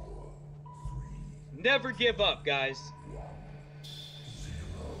started. Never give up, guys.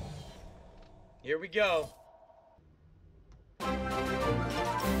 Here we go.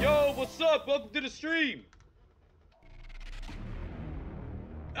 Yo, what's up? Welcome to the stream.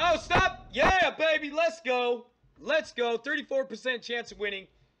 Oh, stop. Yeah, baby. Let's go. Let's go. 34% chance of winning.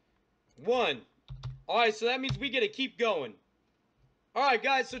 1. All right, so that means we get to keep going. All right,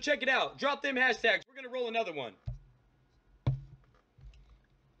 guys, so check it out. Drop them hashtags. We're going to roll another one.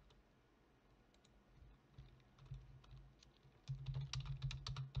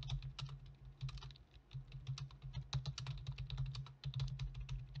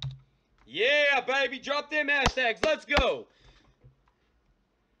 Yeah, baby. Drop them hashtags. Let's go.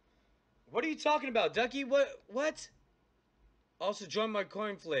 What are you talking about, Ducky? What? Also, join my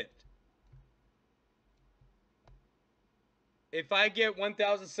coin flip. If I get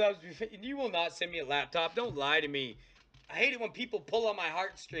 1,000 subs, you will not send me a laptop. Don't lie to me. I hate it when people pull on my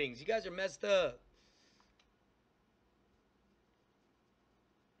heartstrings. You guys are messed up.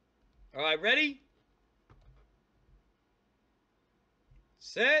 All right, ready?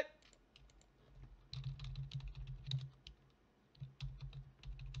 Set.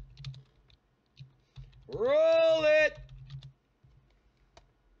 Roll it.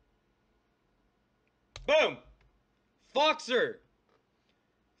 Boom. Foxer.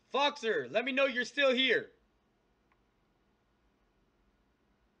 Foxer, let me know you're still here.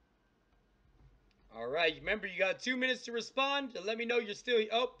 All right, remember you got 2 minutes to respond. To let me know you're still here.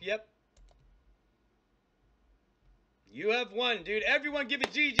 Oh, yep. You have won, dude. Everyone give a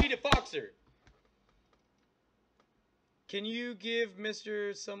GG to Foxer. Can you give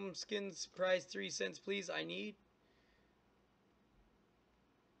Mr. Some Skins price 3 cents, please? I need.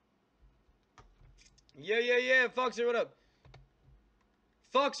 Yeah. Foxer, what up?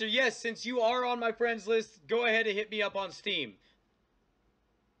 Foxer, yes, since you are on my friends list, go ahead and hit me up on Steam.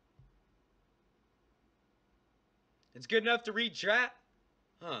 It's good enough to read chat?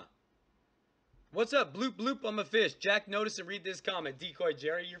 Huh. What's up? Bloop bloop, I'm a fish. Jack, notice and read this comment. Decoy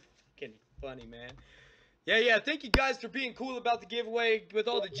Jerry, you're fucking funny, man. Yeah. Thank you guys for being cool about the giveaway with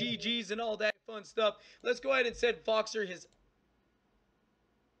all the GGs and all that fun stuff. Let's go ahead and send Foxer his...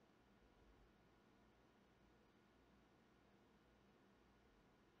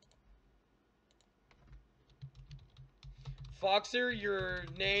 Foxer, your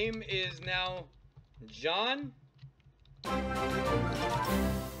name is now John?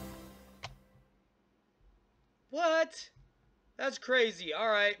 What? That's crazy. All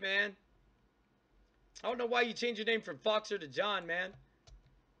right, man. I don't know why you changed your name from Foxer to John, man.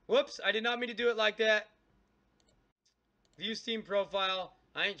 Whoops, I did not mean to do it like that. View Steam profile.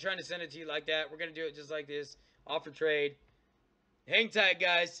 I ain't trying to send it to you like that. We're going to do it just like this. Offer trade. Hang tight,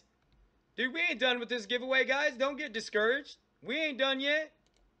 guys. Dude, we ain't done with this giveaway, guys. Don't get discouraged. We ain't done yet.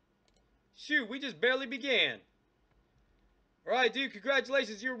 Shoot, we just barely began. All right, dude,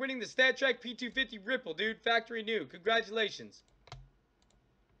 congratulations. You're winning the StatTrak P250 Ripple, dude. Factory new. Congratulations.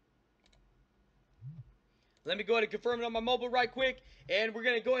 Let me go ahead and confirm it on my mobile right quick. And we're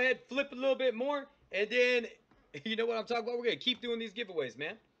going to go ahead and flip a little bit more. And then, you know what I'm talking about? We're going to keep doing these giveaways,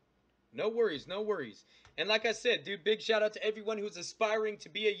 man. No worries, no worries. And like I said, dude, big shout out to everyone who's aspiring to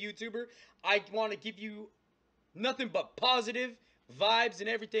be a YouTuber. I want to give you nothing but positive vibes and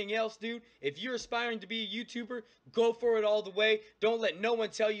everything else, dude. If you're aspiring to be a YouTuber, go for it all the way. Don't let no one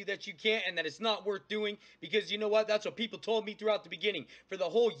tell you that you can't and that it's not worth doing, because you know what? That's what people told me throughout the beginning. For the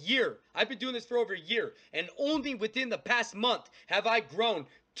whole year, I've been doing this for over a year, and only within the past month have I grown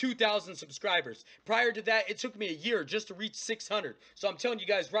 2,000 subscribers. Prior to that, it took me a year just to reach 600. So I'm telling you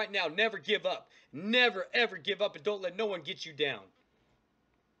guys right now, never give up. Never, ever give up, and don't let no one get you down.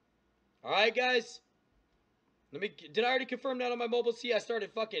 All right, guys? Did I already confirm that on my mobile? See, I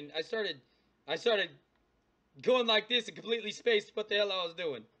started going like this and completely spaced what the hell I was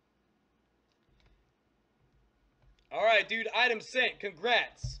doing. All right, dude, item sent.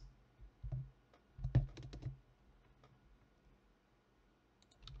 Congrats.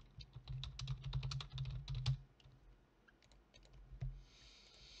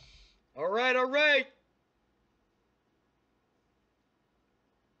 All right, all right.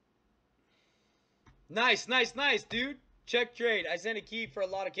 Nice, nice, nice, dude. Check trade. I sent a key for a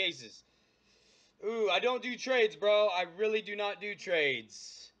lot of cases. Ooh, I don't do trades, bro. I really do not do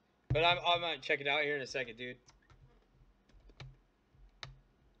trades. But I might check it out here in a second, dude.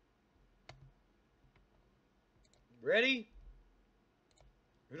 Ready?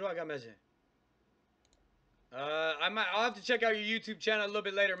 Who do I got messaging? I'll have to check out your YouTube channel a little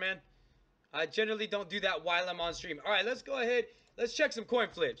bit later, man. I generally don't do that while I'm on stream. All right, let's go ahead. Let's check some coin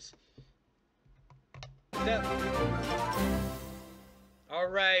flips. All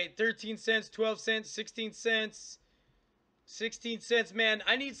right, 13 cents, 12 cents, 16 cents. 16 cents, man.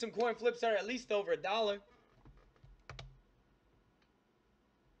 I need some coin flips that are at least over $1.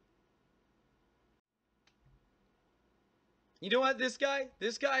 You know what, this guy,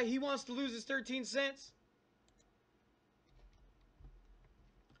 he wants to lose his 13 cents.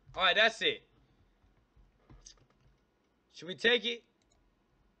 All right, that's it. Should we take it?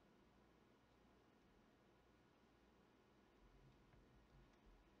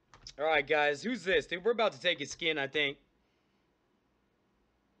 All right, guys, who's this? Dude, we're about to take his skin, I think.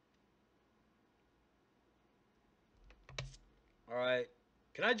 All right.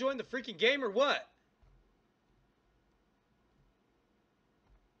 Can I join the freaking game or what?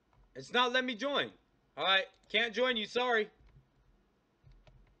 It's not letting me join. All right, can't join you, sorry.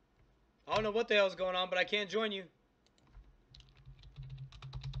 I don't know what the hell's going on, but I can't join you.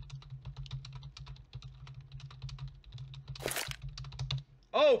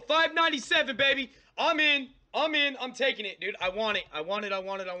 Oh, 597, baby. I'm in. I'm taking it, dude. I want it. I want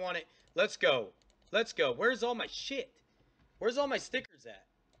it. Let's go. Let's go. Where's all my shit? Where's all my stickers at?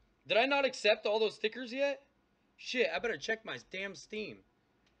 Did I not accept all those stickers yet? Shit, I better check my damn Steam.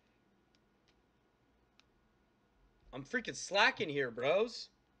 I'm freaking slacking here, bros.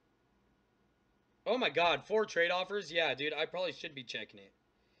 Oh my god, 4 trade offers? Yeah, dude, I probably should be checking it.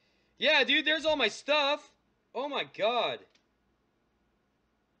 Yeah, dude, there's all my stuff. Oh my god.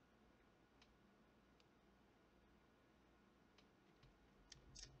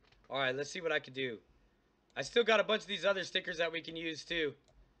 Alright, let's see what I can do. I still got a bunch of these other stickers that we can use too.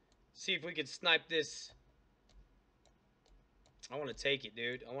 See if we can snipe this. I want to take it,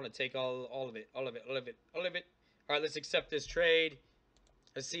 dude. I want to take all of it. All of it. Alright, let's accept this trade.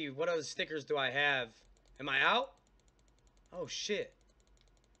 Let's see, what other stickers do I have? Am I out? Oh, shit.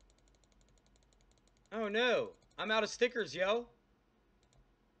 Oh, no. I'm out of stickers, yo.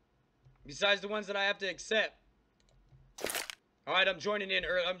 Besides the ones that I have to accept. Alright, I'm joining in.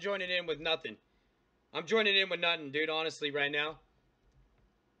 I'm joining in with nothing. I'm joining in with nothing, dude, honestly, right now.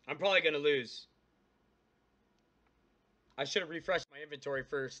 I'm probably going to lose. I should have refreshed my inventory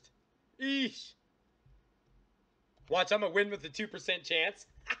first. Eesh. Watch, I'm going to win with a 2% chance.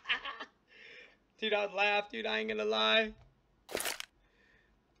 Dude, I'd laugh, dude. I ain't going to lie.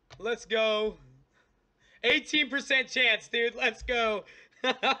 Let's go. 18% chance, dude. Let's go.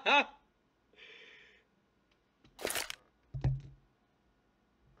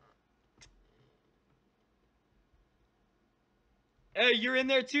 Hey, you're in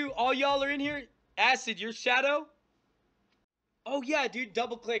there too? All y'all are in here? Acid, your shadow? Oh, yeah, dude.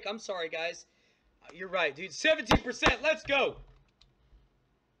 Double click. I'm sorry, guys. You're right, dude. 17%. Let's go.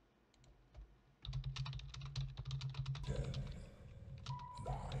 10, 9,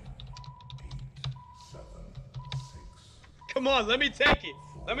 8, 7, 6. Come on, let me take it.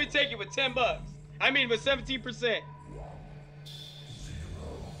 Let me take it with 10 bucks. I mean, with 17%.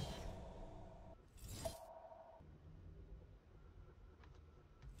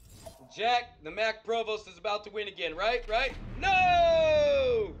 Jack, the Mac Provost is about to win again, right? Right?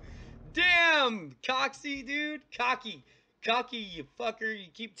 No! Damn! Coxy, dude. Cocky. Cocky, you fucker. You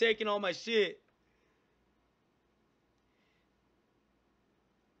keep taking all my shit.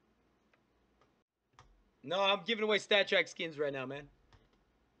 No, I'm giving away Stat Track skins right now, man.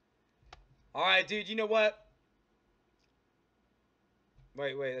 Alright, dude, you know what?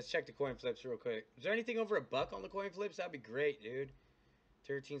 Wait, let's check the coin flips real quick. Is there anything over $1 on the coin flips? That'd be great, dude.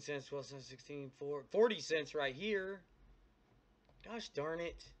 13 cents, 12 cents, 16, 40 cents right here. Gosh darn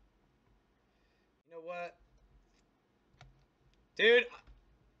it. You know what? Dude.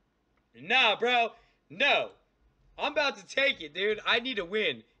 Nah, bro. No. I'm about to take it, dude. I need to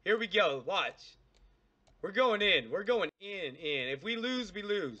win. Here we go. Watch. We're going in. We're going in. If we lose, we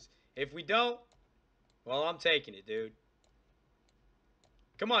lose. If we don't, well, I'm taking it, dude.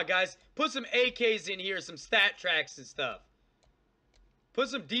 Come on, guys. Put some AKs in here, some stat tracks and stuff. Put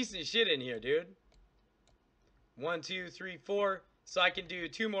some decent shit in here, dude. 1, 2, 3, 4. So I can do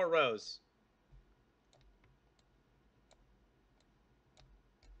 2 more rows.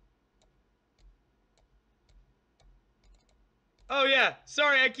 Oh, yeah.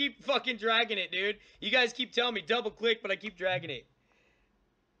 Sorry, I keep fucking dragging it, dude. You guys keep telling me double click, but I keep dragging it.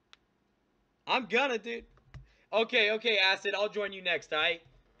 I'm gonna, dude. Okay, okay, Acid. I'll join you next, alright?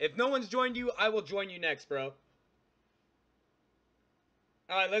 If no one's joined you, I will join you next, bro.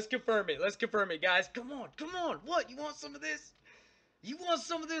 Alright, let's confirm it. Let's confirm it, guys. Come on, come on. What? You want some of this? You want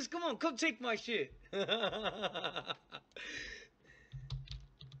some of this? Come on, come take my shit. Alright,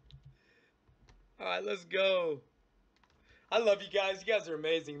 let's go. I love you guys. You guys are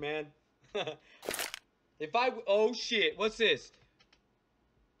amazing, man. If I... Oh, shit. What's this?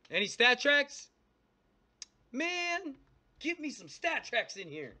 Any stat tracks? Man, give me some stat tracks in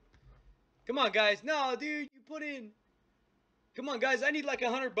here. Come on, guys. No, dude, you put in... Come on, guys. I need like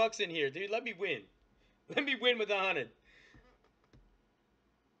 $100 in here, dude. Let me win. Let me win with 100.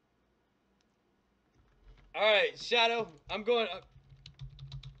 Alright, Shadow. I'm going...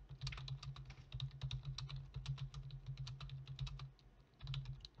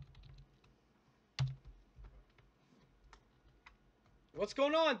 What's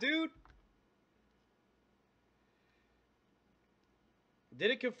going on, dude? Did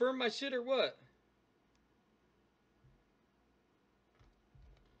it confirm my shit or what?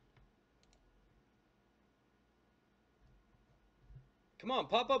 Come on,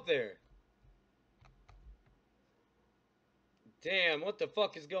 pop up there. Damn, what the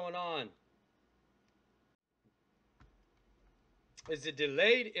fuck is going on? Is it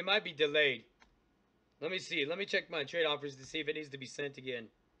delayed? It might be delayed. Let me see. Let me check my trade offers to see if it needs to be sent again.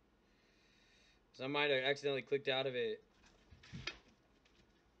 So I might have accidentally clicked out of it.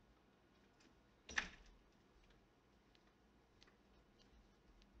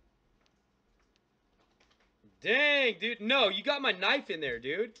 Dang, dude. No, you got my knife in there,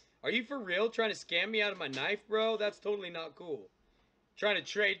 dude. Are you for real trying to scam me out of my knife, bro? That's totally not cool. Trying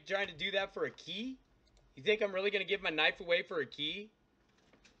to do that for a key? You think I'm really going to give my knife away for a key?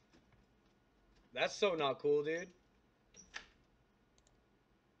 That's so not cool, dude.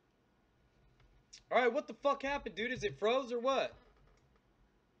 Alright, what the fuck happened, dude? Is it froze or what?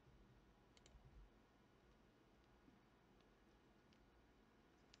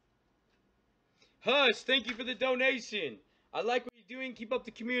 Hush, thank you for the donation. I like what you're doing. Keep up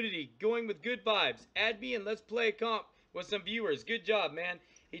the community. Going with good vibes. Add me and let's play a comp with some viewers. Good job, man.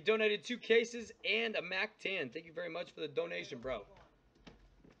 He donated 2 cases and a Mac 10. Thank you very much for the donation, bro.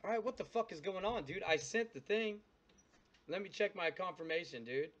 Alright, what the fuck is going on, dude? I sent the thing. Let me check my confirmation,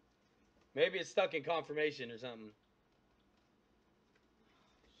 dude. Maybe it's stuck in confirmation or something.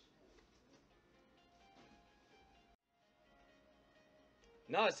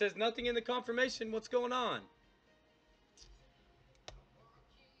 No, it says nothing in the confirmation. What's going on?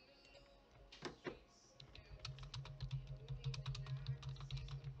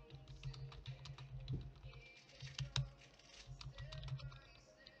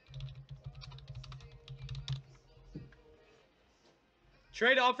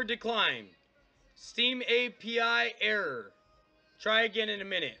 Trade offer declined. Steam API error. Try again in a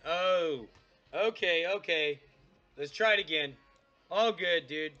minute. Oh. Okay, okay. Let's try it again. All good,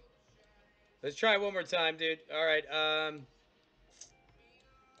 dude. Let's try it one more time, dude. Alright,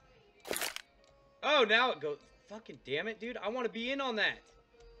 Oh, now it goes. Fucking damn it, dude. I want to be in on that.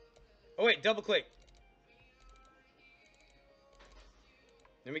 Oh, wait. Double click.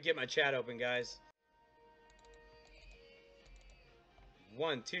 Let me get my chat open, guys.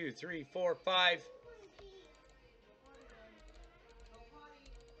 1, 2, 3, 4, 5.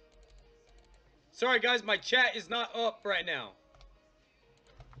 Sorry, guys. My chat is not up right now.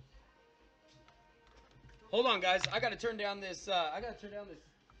 Hold on, guys. I gotta turn down this. I gotta turn down this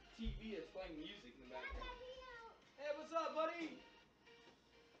TV that's playing music in the background. Hey, what's up, buddy?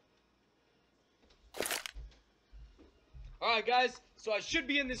 Alright, guys. So I should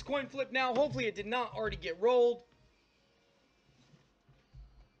be in this coin flip now. Hopefully it did not already get rolled.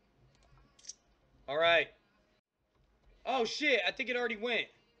 Alright. Oh, shit. I think it already went.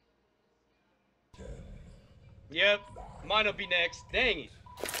 Yep. Mine will be next. Dang it.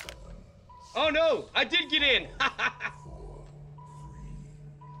 Oh, no. I did get in.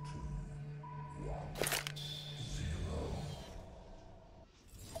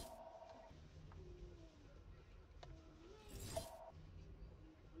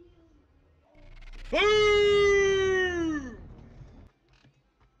 Boom!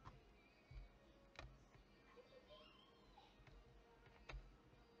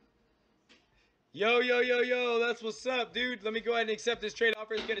 Yo, yo, yo, yo, that's what's up, dude. Let me go ahead and accept this trade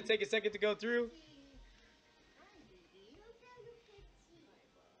offer. It's going to take a second to go through.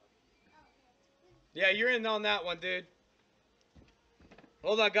 Yeah, you're in on that one, dude.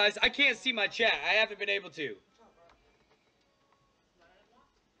 Hold on, guys. I can't see my chat. I haven't been able to.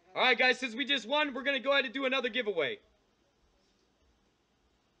 All right, guys, since we just won, we're going to go ahead and do another giveaway.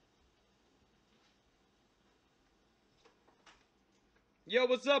 Yo,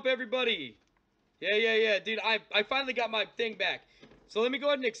 what's up, everybody? Yeah. Dude, I finally got my thing back. So let me go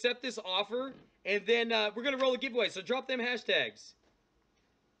ahead and accept this offer, and then we're going to roll a giveaway. So drop them hashtags.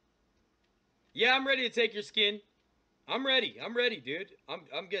 Yeah, I'm ready to take your skin. I'm ready, dude. I'm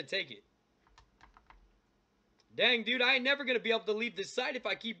going to take it. Dang, dude, I ain't never going to be able to leave this site if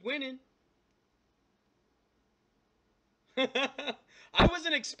I keep winning. I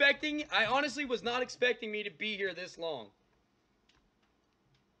honestly was not expecting me to be here this long.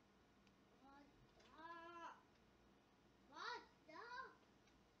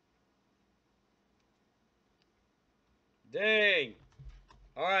 Dang.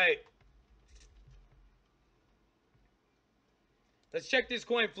 All right. Let's check this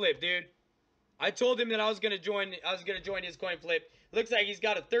coin flip, dude. I told him that I was gonna join his coin flip. Looks like he's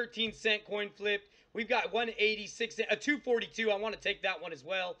got a 13-cent coin flip. We've got 186, a 242. I want to take that one as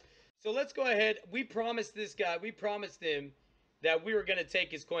well. So let's go ahead. We promised this guy, we promised him that we were gonna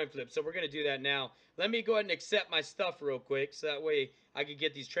take his coin flip. So we're gonna do that now. Let me go ahead and accept my stuff real quick, so that way I can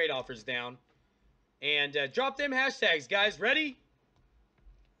get these trade offers down. And drop them hashtags, guys. Ready?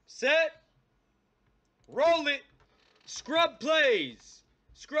 Set. Roll it. Scrub plays.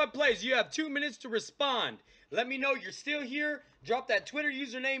 Scrub plays. You have 2 minutes to respond. Let me know you're still here. Drop that Twitter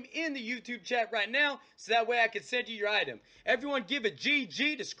username in the YouTube chat right now, so that way I can send you your item. Everyone give a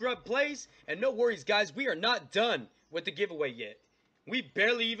GG to Scrub Plays. And no worries, guys. We are not done with the giveaway yet. We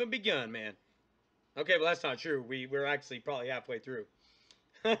barely even begun, man. Okay, well, that's not true. We're actually probably halfway through.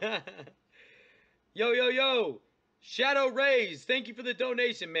 Yo. Shadow Rays, thank you for the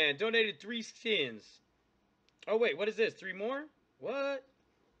donation, man. Donated 3 skins. Oh, wait, what is this? 3 more? What?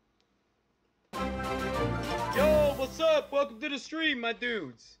 Yo, what's up? Welcome to the stream, my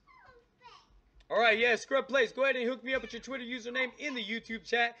dudes. Alright, yeah, Scrub Plays. Go ahead and hook me up with your Twitter username in the YouTube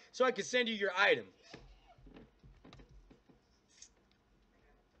chat so I can send you your item.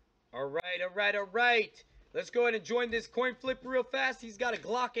 Alright. Let's go ahead and join this coin flip real fast. He's got a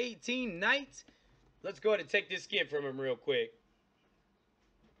Glock 18 Knight. Let's go ahead and take this skin from him real quick.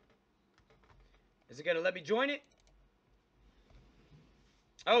 Is it going to let me join it?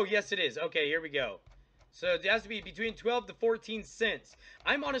 Oh, yes, it is. Okay, here we go. So it has to be between 12 to 14 cents.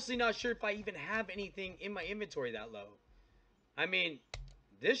 I'm honestly not sure if I even have anything in my inventory that low. I mean,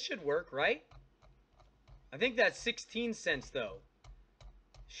 this should work, right? I think that's 16 cents, though.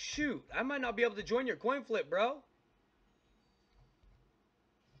 Shoot, I might not be able to join your coin flip, bro.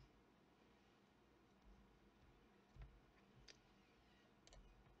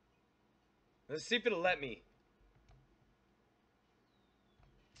 Let's see if it'll let me.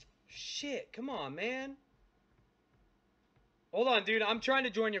 Shit, come on, man. Hold on, dude. I'm trying to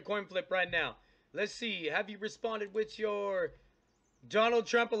join your coin flip right now. Let's see. Have you responded with your Donald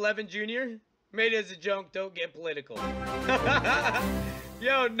Trump 11 Jr.? Made it as a joke. Don't get political.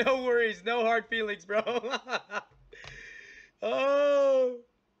 Yo, no worries. No hard feelings, bro. Oh.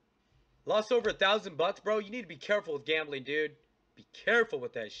 Lost over $1,000, bro. You need to be careful with gambling, dude. Be careful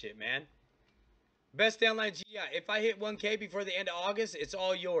with that shit, man. Best downline G. Yeah, if I hit 1K before the end of August, it's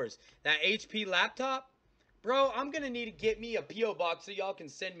all yours. That HP laptop, bro, I'm going to need to get me a P.O. box so y'all can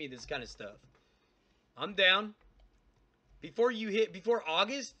send me this kind of stuff. I'm down. Before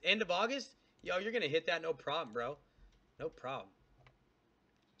August, end of August, yo, you're going to hit that no problem, bro. No problem.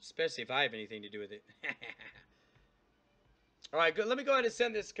 Especially if I have anything to do with it. All right, good. Let me go ahead and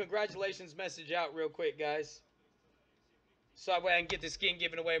send this congratulations message out real quick, guys. So that way I can get the skin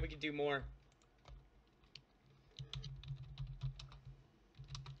given away. We can do more.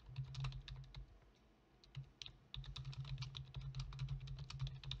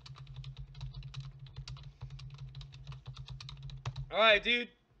 All right, dude.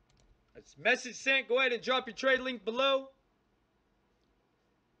 That's message sent. Go ahead and drop your trade link below.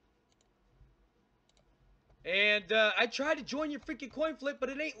 And I tried to join your freaking coin flip, but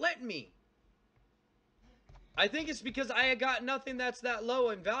it ain't letting me. I think it's because I got nothing that's that low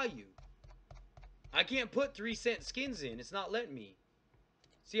in value. I can't put 3-cent skins in. It's not letting me.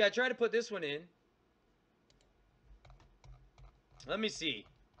 See, I tried to put this one in. Let me see.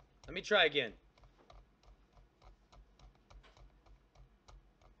 Let me try again.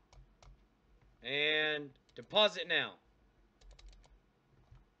 And deposit now.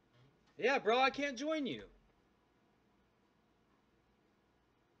 Yeah, bro, I can't join you.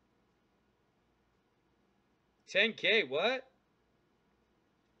 $10K, what?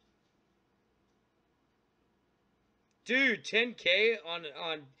 Dude, $10K on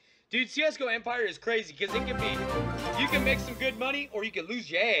dude, CSGO Empire is crazy because it can be, You can make some good money or you can lose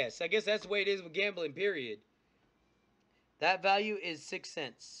your ass. I guess that's the way it is with gambling, period. That value is 6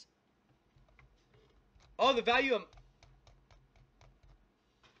 cents. Oh, the value of...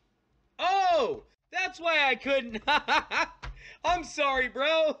 Oh! That's why I couldn't. I'm sorry,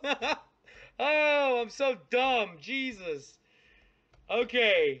 bro. Oh, I'm so dumb. Jesus.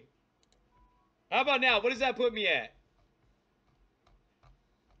 Okay. How about now? What does that put me at?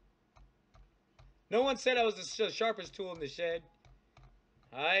 No one said I was the sharpest tool in the shed.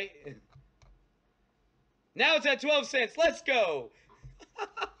 Alright. Now it's at 12 cents. Let's go.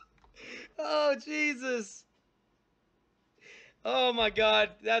 Oh, Jesus. Oh, my God.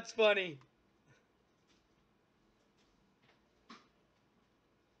 That's funny.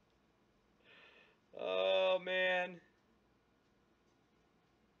 Oh, man.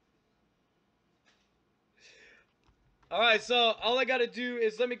 Alright, so all I gotta do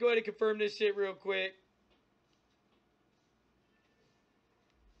is let me go ahead and confirm this shit real quick.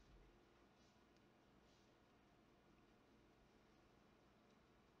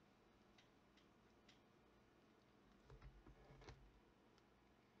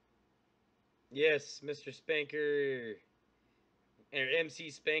 Yes, Mr. Spanker, or MC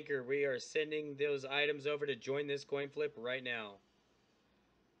Spanker, we are sending those items over to join this coin flip right now.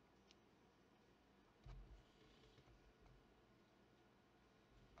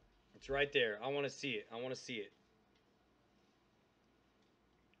 It's right there. I want to see it. I want to see it.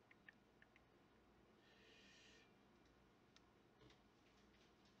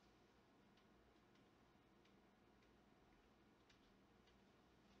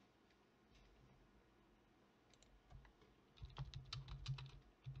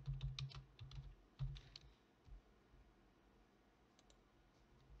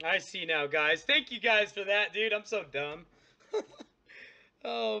 I see now, guys. Thank you guys for that, dude. I'm so dumb.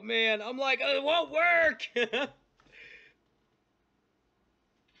 Oh, man. I'm like, oh, it won't work.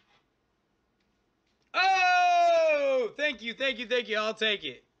 Oh! Thank you, thank you, thank you. I'll take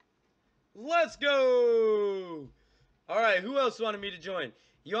it. Let's go! Alright, who else wanted me to join?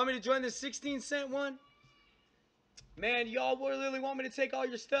 You want me to join the 16-cent one? Man, y'all really want me to take all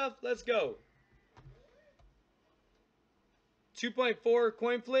your stuff? Let's go. 2.4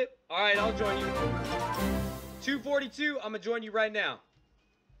 coin flip? Alright, I'll join you. 242, I'm going to join you right now.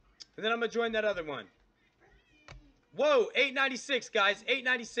 And then I'm going to join that other one. Whoa, 896, guys.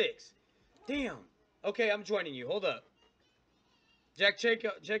 896. Damn. Okay, I'm joining you. Hold up. Jack, check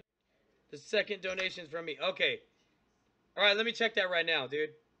the second donations from me. Okay. Alright, let me check that right now, dude.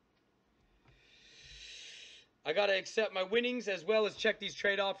 I gotta accept my winnings as well as check these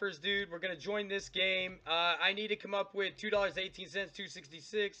trade offers, dude. We're gonna join this game. I need to come up with $2.18,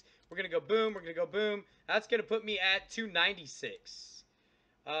 266. We're gonna go boom. We're gonna go boom. That's gonna put me at 296.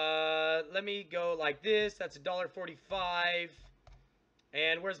 Let me go like this. That's $1.45.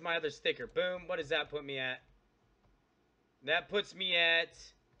 And where's my other sticker? Boom. What does that put me at? That puts me at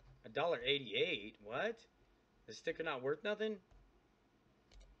 $1.88. What? The sticker not worth nothing?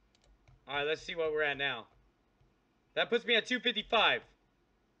 All right, let's see what we're at now. That puts me at 255.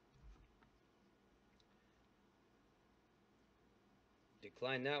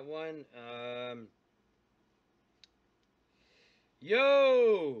 Decline that one.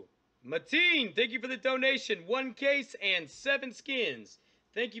 Yo! Mateen, thank you for the donation. 1 case and 7 skins.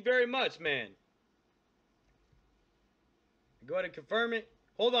 Thank you very much, man. Go ahead and confirm it.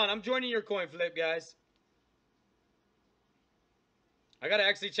 Hold on, I'm joining your coin flip, guys. I gotta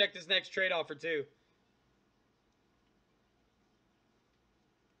actually check this next trade offer, too.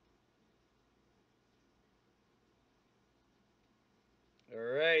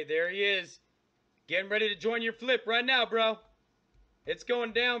 Alright, there he is. Getting ready to join your flip right now, bro. It's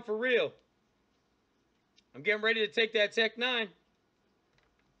going down for real. I'm getting ready to take that Tech 9.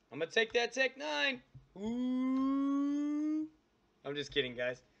 I'm going to take that Tech 9. Ooh. I'm just kidding,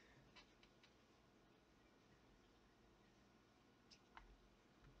 guys.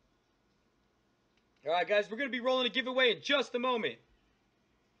 Alright, guys, we're going to be rolling a giveaway in just a moment.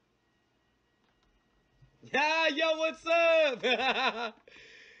 Yeah, yo, what's up?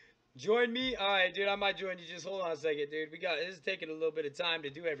 Join me? Alright, dude, I might join you. Just hold on a second, dude. This is taking a little bit of time to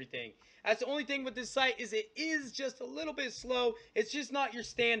do everything. That's the only thing with this site is it is just a little bit slow. It's just not your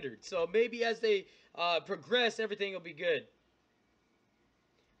standard. So maybe as they progress, everything will be good.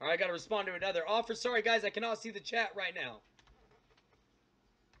 Alright, I got to respond to another offer. Sorry, guys, I cannot see the chat right now.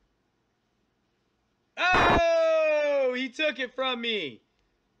 Oh, he took it from me.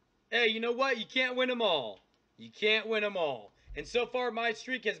 Hey, you know what? You can't win them all. You can't win them all. And so far, my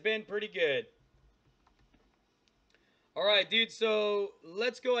streak has been pretty good. All right, dude. So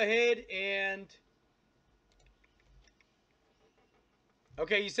let's go ahead and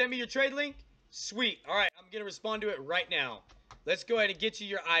Okay, you sent me your trade link? Sweet. Alright, I'm gonna respond to it right now. Let's go ahead and get you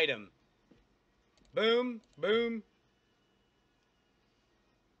your item. Boom, boom.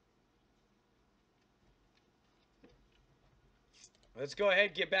 Let's go ahead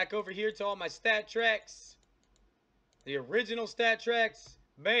and get back over here to all my stat tracks. The original stat tracks.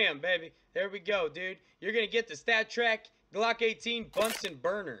 Bam, baby. There we go, dude. You're gonna get the stat track, Glock 18, Bunsen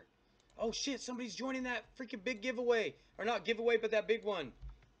burner. Oh shit, somebody's joining that freaking big giveaway. Or not giveaway, but that big one.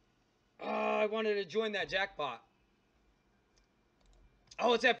 Oh, I wanted to join that jackpot.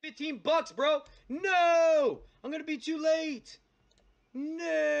 Oh, it's at 15 bucks, bro. No! I'm gonna be too late.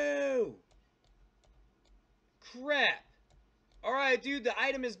 No! Crap. Alright, dude, the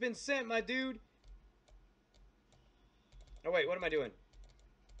item has been sent, my dude. Oh, wait, what am I doing?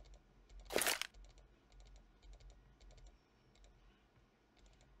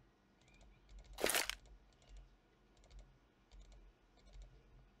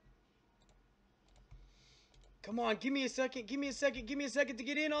 Come on, give me a second, give me a second, give me a second to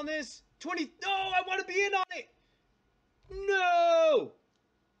get in on this. 20, no, I want to be in on it. No!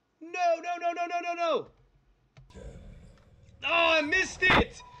 No, no, no, no, no, no, no. Oh, I missed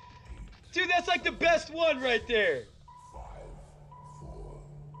it. Dude, that's like the best one right there. 5, 4,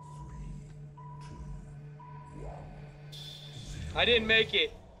 3, 2, 1. I didn't make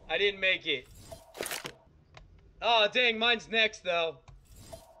it. I didn't make it. Oh, dang, mine's next, though.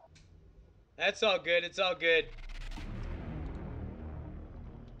 That's all good. It's all good.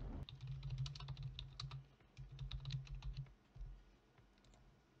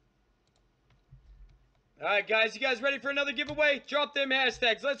 All right, guys. You guys ready for another giveaway? Drop them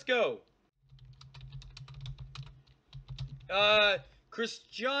hashtags. Let's go.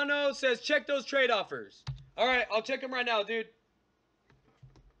 Cristiano says, check those trade offers. All right, I'll check them right now, dude.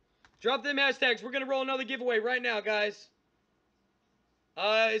 Drop them hashtags. We're going to roll another giveaway right now, guys.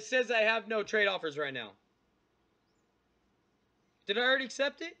 It says I have no trade offers right now. Did I already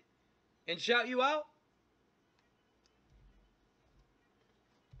accept it? And shout you out?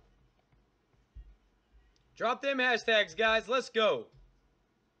 Drop them hashtags, guys. Let's go.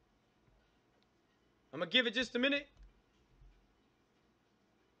 I'm going to give it just a minute.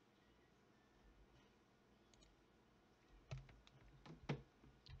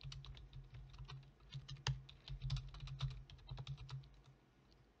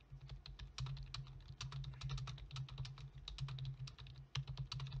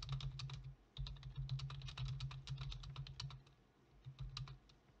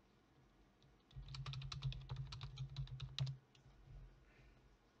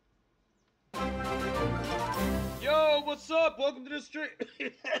 Yo, what's up? Welcome to the stream.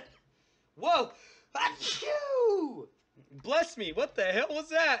 Whoa. Achoo! Bless me. What the hell was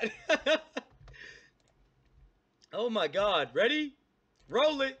that? Oh my god. Ready?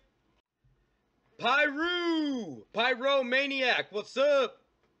 Roll it. Pyro Maniac. What's up?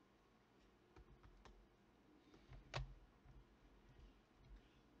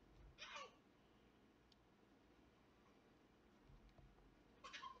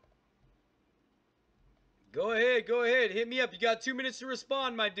 Go ahead, go ahead. Hit me up. You got 2 minutes to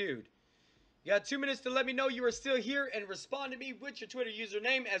respond, my dude. You got 2 minutes to let me know you are still here and respond to me with your Twitter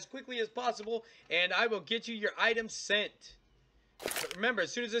username as quickly as possible, and I will get you your item sent. But remember,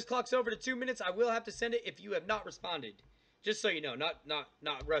 as soon as this clock's over to 2 minutes, I will have to send it if you have not responded. Just so you know, not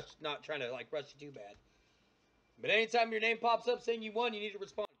trying to like rush you too bad. But anytime your name pops up saying you won, you need to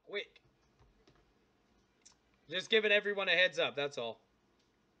respond quick. Just giving everyone a heads up, that's all.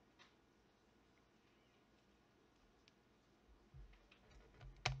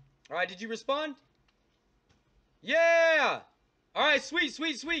 All right, did you respond? Yeah! All right, sweet,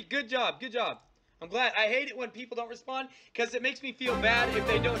 sweet, sweet. Good job, good job. I'm glad. I hate it when people don't respond because it makes me feel bad if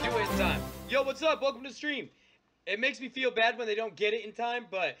they don't do it in time. Yo, what's up? Welcome to the stream. It makes me feel bad when they don't get it in time,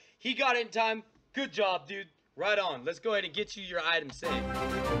 but he got it in time. Good job, dude. Right on. Let's go ahead and get you your item sent.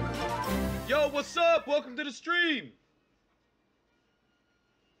 Yo, what's up? Welcome to the stream.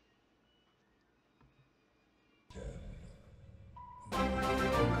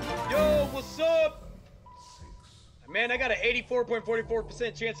 Yo, what's up? Man, I got an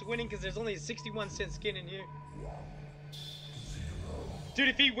 84.44% chance of winning because there's only a 61-cent skin in here. Dude,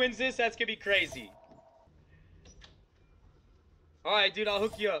 if he wins this, that's going to be crazy. Alright, dude, I'll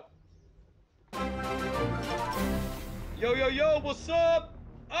hook you up. Yo, yo, yo, what's up?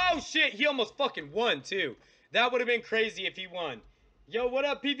 Oh, shit, he almost fucking won, too. That would have been crazy if he won. Yo, what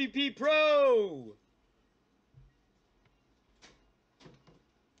up, PvP Pro?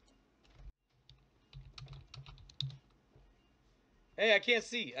 Hey, I can't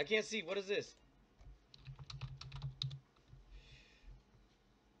see. I can't see. What is this?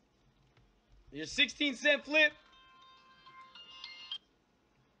 Your 16-cent flip.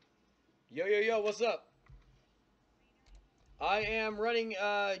 Yo, yo, yo, what's up? I am running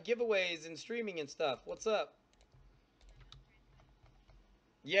giveaways and streaming and stuff. What's up?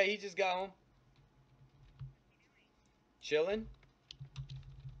 Yeah, he just got home. Chilling.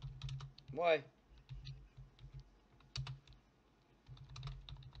 Why?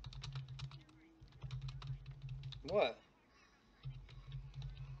 What?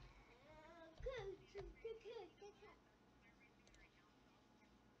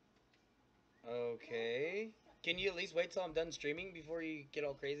 Okay. Can you at least wait till I'm done streaming before you get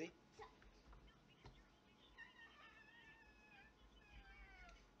all crazy?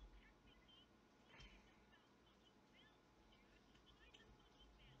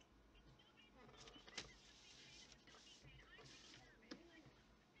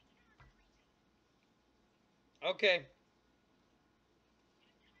 Okay.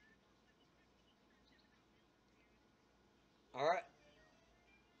 Alright.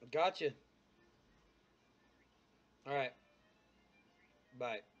 Gotcha. Alright.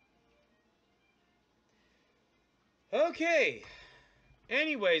 Bye. Okay.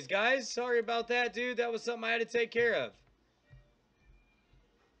 Anyways, guys, sorry about that, dude. That was something I had to take care of.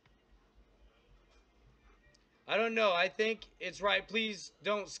 I don't know. I think it's right. Please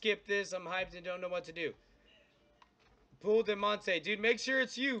don't skip this. I'm hyped and don't know what to do. Pool de Monte. Dude, make sure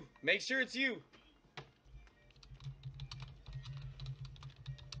it's you. Make sure it's you.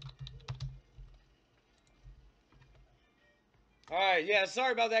 Alright, yeah,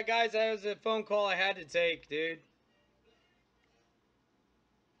 sorry about that, guys. That was a phone call I had to take, dude.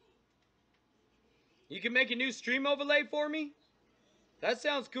 You can make a new stream overlay for me? That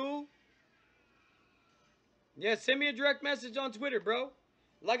sounds cool. Yeah, send me a direct message on Twitter, bro.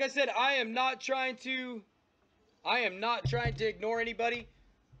 Like I said, I am not trying to ignore anybody,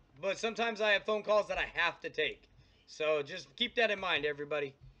 but sometimes I have phone calls that I have to take. So just keep that in mind,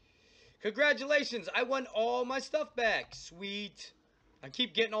 everybody. Congratulations, I won all my stuff back. Sweet. I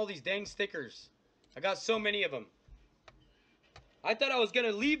keep getting all these dang stickers. I got so many of them. I thought I was going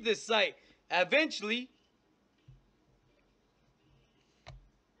to leave this site eventually.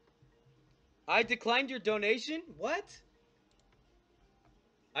 I declined your donation? What?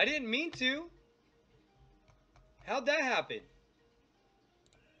 I didn't mean to. How'd that happen?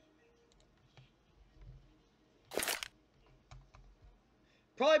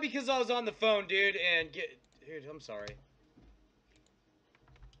 Probably because I was on the phone, dude, and Dude, I'm sorry.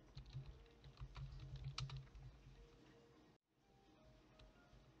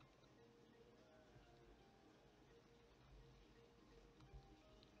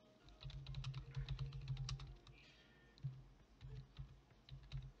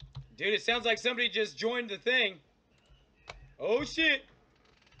 Dude, it sounds like somebody just joined the thing. Oh, shit.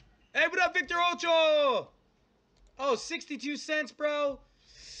 Hey, what up, Victor Ocho? Oh, 62 cents, bro.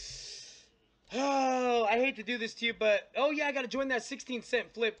 Oh, I hate to do this to you, but... Oh, yeah, I gotta join that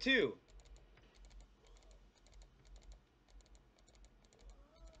 16-cent flip, too.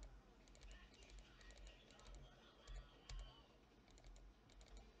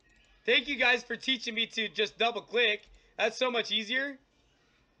 Thank you guys for teaching me to just double-click. That's so much easier.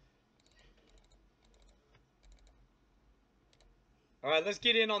 Alright, let's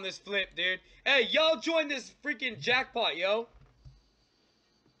get in on this flip, dude. Hey, y'all join this freaking jackpot, yo.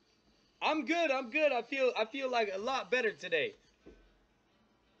 I'm good, I'm good. I feel like a lot better today.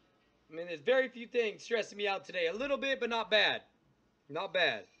 I mean, there's very few things stressing me out today. A little bit, but not bad. Not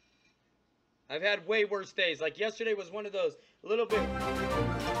bad. I've had way worse days. Like yesterday was one of those a little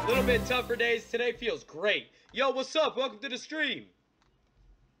bit tougher days. Today feels great. Yo, what's up? Welcome to the stream.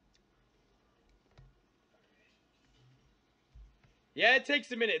 Yeah, it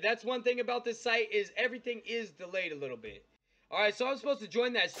takes a minute. That's one thing about this site is everything is delayed a little bit. Alright, so I'm supposed to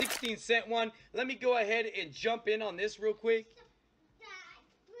join that 16-cent one. Let me go ahead and jump in on this real quick.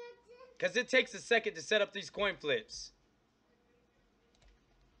 Because it takes a second to set up these coin flips.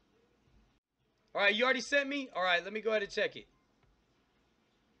 Alright, you already sent me? Alright, let me go ahead and check it.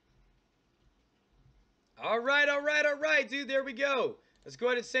 Alright, dude. There we go. Let's go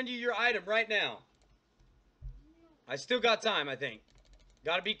ahead and send you your item right now. I still got time, I think.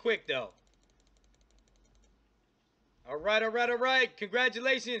 Gotta be quick, though. Alright.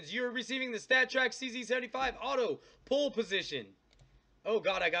 Congratulations. You're receiving the StatTrack CZ75 Auto Pole Position. Oh,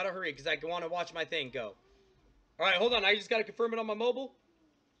 God, I gotta hurry because I want to watch my thing go. Alright, hold on. I just gotta confirm it on my mobile.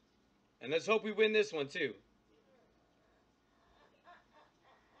 And let's hope we win this one, too.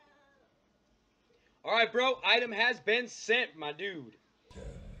 Alright, bro. Item has been sent, my dude. 10,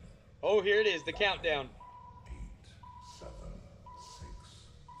 Oh, here it is. The countdown. 8, 7, 6,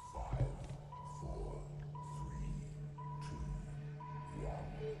 5,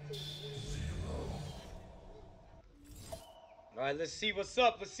 Alright, let's see what's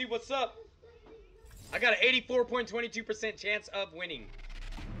up. Let's see what's up. I got an 84.22% chance of winning.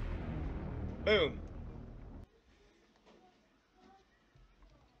 Boom.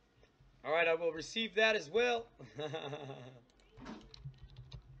 Alright, I will receive that as well.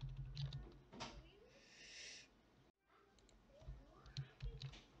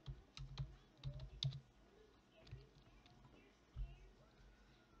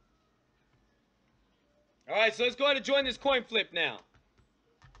 Alright, so let's go ahead and join this coin flip now.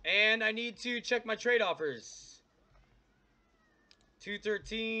 And I need to check my trade offers.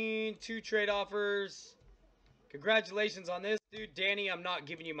 213, 2 trade offers. Congratulations on this. Dude, Danny, I'm not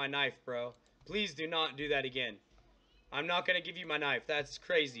giving you my knife, bro. Please do not do that again. I'm not going to give you my knife. That's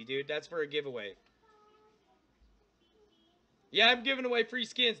crazy, dude. That's for a giveaway. Yeah, I'm giving away free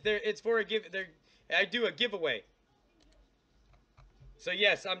skins. It's for a give. I do a giveaway. So,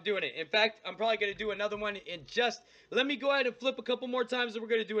 yes, I'm doing it. In fact, I'm probably going to do another one in just... Let me go ahead and flip a couple more times and we're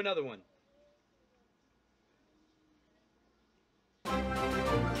going to do another one.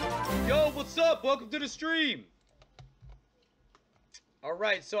 Yo, what's up? Welcome to the stream.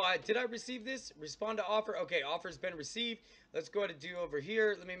 Alright, so did I receive this? Respond to offer. Okay, offer's been received. Let's go ahead and do over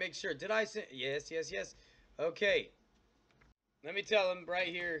here. Let me make sure. Did I send? Yes, yes, yes. Okay. Let me tell him right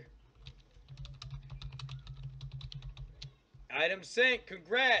here. Item sent.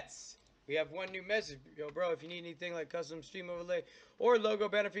 Congrats. We have one new message. Yo, bro, if you need anything like custom stream overlay or logo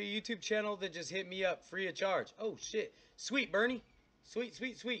banner for your YouTube channel, then just hit me up free of charge. Oh, shit. Sweet, Bernie. Sweet,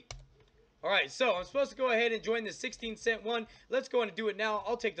 sweet, sweet. Alright, so I'm supposed to go ahead and join the 16-cent one. Let's go ahead and do it now.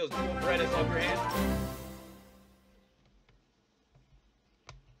 I'll take those dual Berettas off your hand.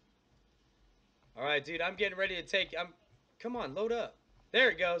 Alright, dude, I'm getting ready to take... Come on, load up. There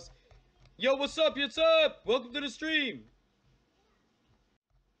it goes. Yo, what's up? What's up? Welcome to the stream.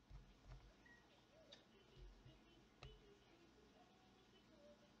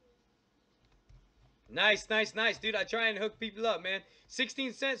 Nice, nice, nice, dude. I try and hook people up, man.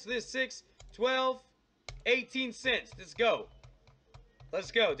 16 cents, this 6, 12, 18 cents. Let's go.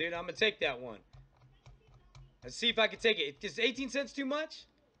 Let's go, dude. I'm going to take that one. Let's see if I can take it. Is 18 cents too much?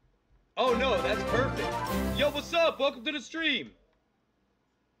 Oh, no. That's perfect. Yo, what's up? Welcome to the stream.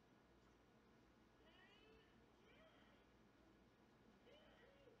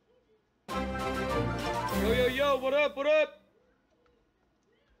 Yo, yo, yo. What up? What up?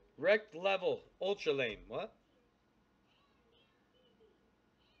 Wrecked level. Ultra lame. What?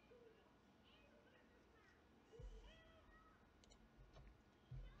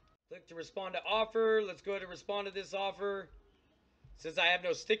 Click to respond to offer. Let's go ahead and respond to this offer. Says I have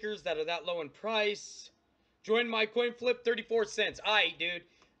no stickers that are that low in price. Join my coin flip, 34 cents. Alright, dude.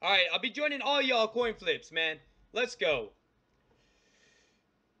 Alright, I'll be joining all y'all coin flips, man. Let's go.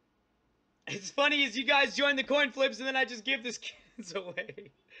 It's funny as you guys join the coin flips and then I just give the skins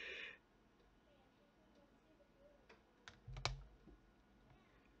away.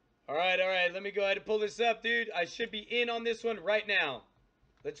 Alright, alright. Let me go ahead and pull this up, dude. I should be in on this one right now.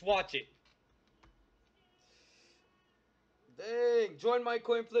 Let's watch it. Dang, join my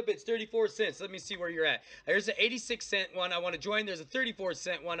coin flip. It's 34 cents. Let me see where you're at. There's an 86-cent one I want to join. There's a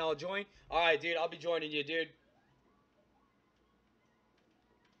 34-cent one I'll join. All right, dude. I'll be joining you, dude.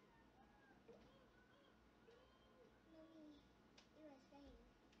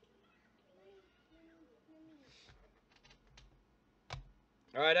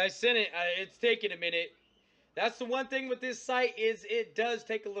 All right, I sent it. It's taking a minute. That's the one thing with this site is it does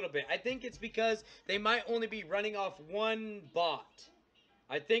take a little bit. I think it's because they might only be running off one bot.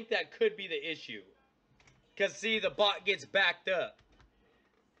 I think that could be the issue. Because, see, the bot gets backed up.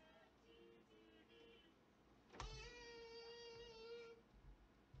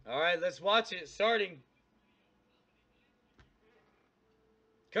 Alright, let's watch it. Starting.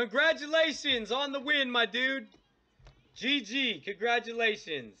 Congratulations on the win, my dude. GG.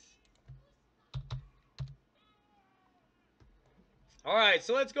 Congratulations. Alright,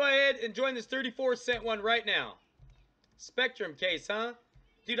 so let's go ahead and join this 34-cent one right now. Spectrum case, huh?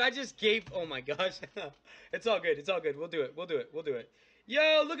 Dude, I just gave... Oh, my gosh. It's all good. It's all good. We'll do it. We'll do it. We'll do it.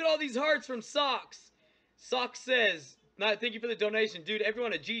 Yo, look at all these hearts from Socks. Socks says... Thank you for the donation. Dude,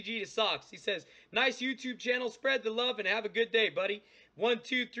 everyone a GG to Socks. He says, nice YouTube channel. Spread the love and have a good day, buddy. 1,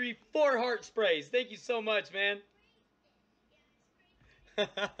 2, 3, 4 heart sprays. Thank you so much, man.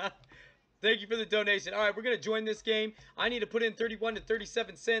 Thank you for the donation. All right, we're going to join this game. I need to put in 31 to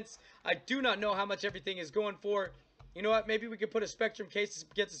 37 cents. I do not know how much everything is going for. You know what? Maybe we could put a Spectrum case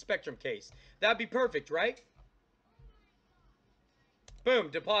against a Spectrum case. That'd be perfect, right? Boom,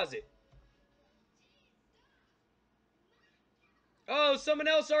 deposit. Oh, someone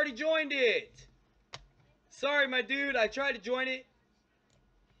else already joined it. Sorry, my dude. I tried to join it.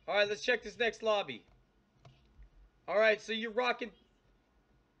 All right, let's check this next lobby. All right, so you're rocking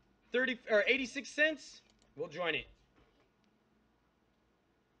 30 or 86 cents. We'll join it.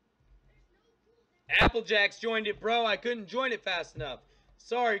 Applejack's joined it, bro. I couldn't join it fast enough.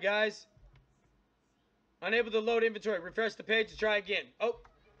 Sorry, guys. Unable to load inventory. Refresh the page to try again. Oh,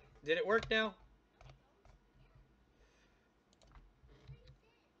 did it work now?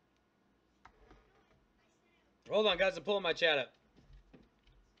 Hold on, guys. I'm pulling my chat up.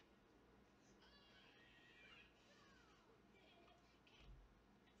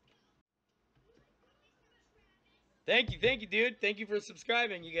 Thank you, dude. Thank you for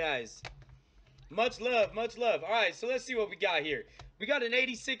subscribing, you guys. Much love, much love. All right, so let's see what we got here. We got an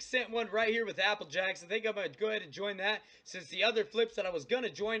 86-cent one right here with Applejacks. I think I'm going to go ahead and join that since the other flips that I was going to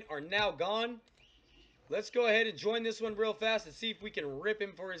join are now gone. Let's go ahead and join this one real fast and see if we can rip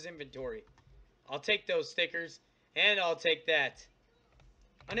him for his inventory. I'll take those stickers, and I'll take that.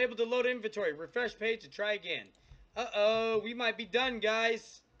 Unable to load inventory. Refresh page to try again. Uh-oh, we might be done,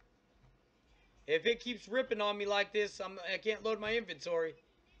 guys. If it keeps ripping on me like this, I can't load my inventory.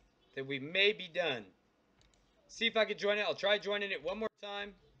 Then we may be done. See if I can join it. I'll try joining it one more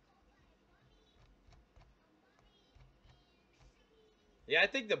time. Yeah, I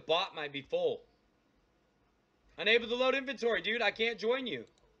think the bot might be full. Unable to load inventory, dude. I can't join you.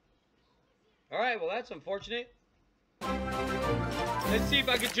 Alright, well that's unfortunate. Let's see if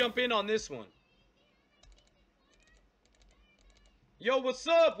I can jump in on this one. Yo, what's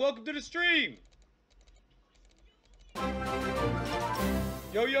up? Welcome to the stream.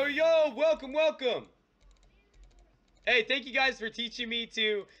 Yo, yo, yo. Welcome, welcome. Hey, thank you guys for teaching me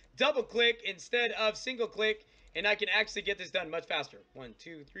to double click instead of single click, and I can actually get this done much faster. 1,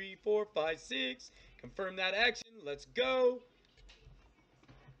 2, 3, 4, 5, 6. Confirm that action. Let's go.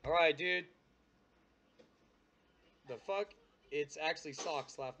 All right, dude. The fuck? It's actually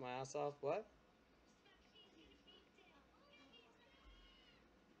socks. Laugh my ass off. What?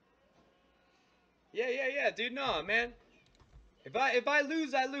 Yeah, dude. No, man. If I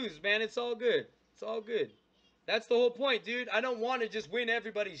lose, I lose, man. It's all good. It's all good. That's the whole point, dude. I don't want to just win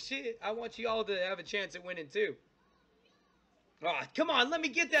everybody's shit. I want you all to have a chance at winning, too. Oh, come on. Let me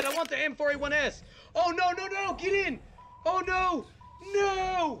get that. I want the M4A1S. Oh, no. Get in. Oh, no.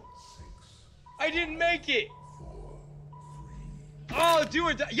 No. I didn't make it. Oh, do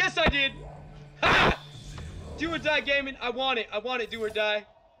or die. Yes, I did. Ha! Do or die gaming. I want it. I want it, do or die.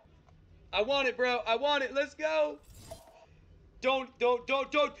 I want it, bro. I want it. Let's go. Don't.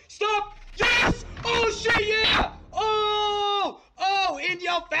 Stop! Yes! Oh, shit, yeah! Oh, in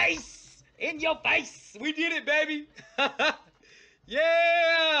your face! In your face! We did it, baby!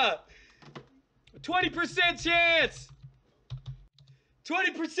 Yeah! 20% chance!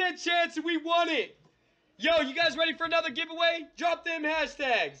 20% chance and we won it! Yo, you guys ready for another giveaway? Drop them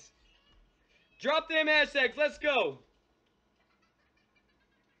hashtags. Drop them hashtags. Let's go.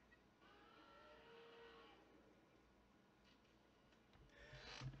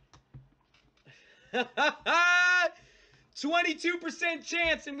 Ha 22%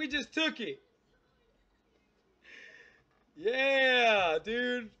 chance and we just took it. Yeah,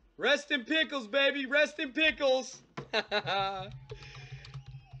 dude. Rest in pickles, baby. Rest in pickles.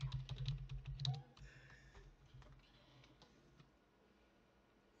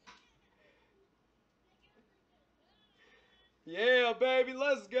 Yeah, baby.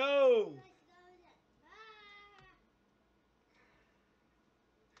 Let's go.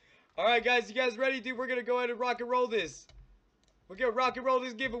 All right, guys. You guys ready, dude? We're going to go ahead and rock and roll this. We're going to rock and roll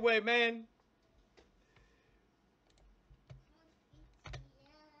this giveaway, man.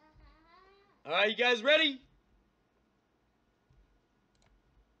 All right, you guys ready?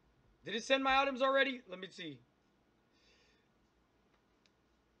 Did it send my items already? Let me see.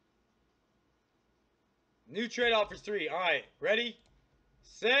 New trade offers 3. All right, ready,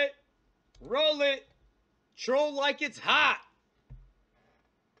 set, roll it. Troll like it's hot.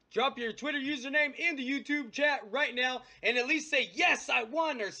 Drop your Twitter username in the YouTube chat right now and at least say, yes, I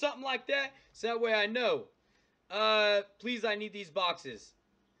won or something like that. So that way I know. Please, I need these boxes.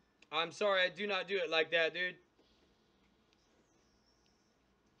 I'm sorry, I do not do it like that, dude.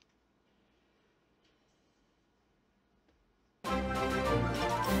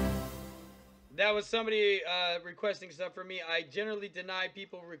 That was somebody requesting stuff from me. I generally deny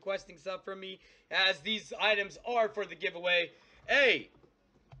people requesting stuff from me as these items are for the giveaway. Hey!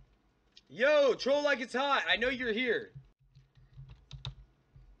 Yo, troll like it's hot. I know you're here.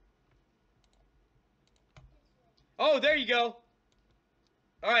 Oh, there you go.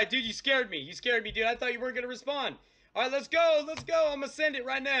 All right, dude, you scared me. You scared me, dude. I thought you weren't going to respond. All right, let's go. Let's go. I'm going to send it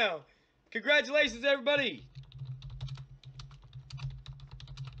right now. Congratulations, everybody.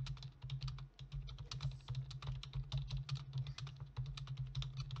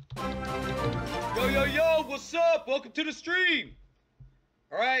 Yo, yo, yo, what's up? Welcome to the stream.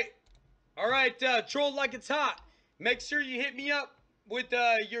 All right, troll like it's hot. Make sure you hit me up with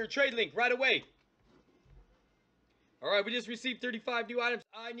your trade link right away. All right, we just received 35 new items.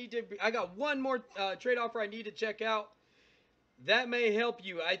 I got one more trade offer I need to check out. That may help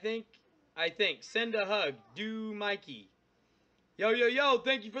you, I think. Send a hug. Do Mikey. Yo, yo, yo,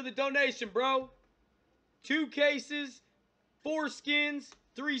 thank you for the donation, bro. 2 cases, 4 skins,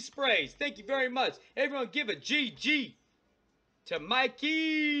 3 sprays. Thank you very much. Everyone give a GG to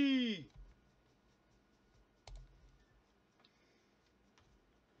Mikey.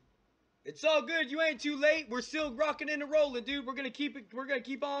 It's all good. You ain't too late. We're still rocking and rolling, dude. We're gonna keep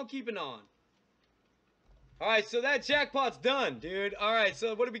on keeping on. All right, so that jackpot's done, dude. All right,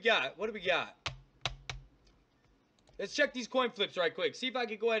 so what do we got? Let's check these coin flips right quick. See if I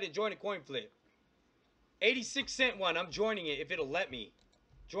can go ahead and join a coin flip. 86-cent one. I'm joining it if it'll let me.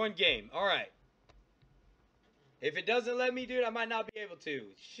 Join game. All right. If it doesn't let me, dude, I might not be able to.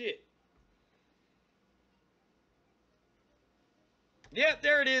 Shit. Yep,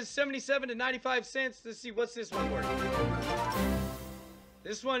 there it is. 77 to 95 cents. Let's see, what's this one worth?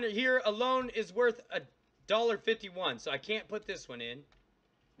 This one here alone is worth $1.51, so I can't put this one in.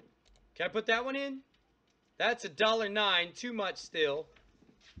 Can I put that one in? That's $1.09. Too much still.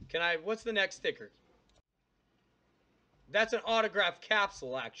 Can I? What's the next sticker? That's an autograph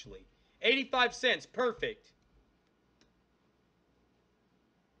capsule, actually. 85 cents. Perfect.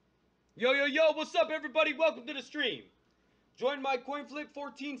 Yo, yo, yo. What's up, everybody? Welcome to the stream. Join my coin flip,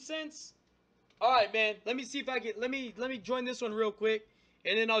 14 cents. All right, man. Let me see if I can. Let me join this one real quick,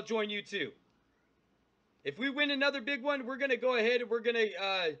 and then I'll join you too. If we win another big one, we're gonna go ahead and we're gonna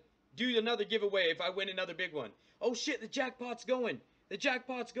do another giveaway. If I win another big one. Oh shit! The jackpot's going. The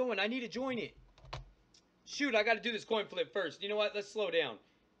jackpot's going. I need to join it. Shoot! I got to do this coin flip first. You know what? Let's slow down.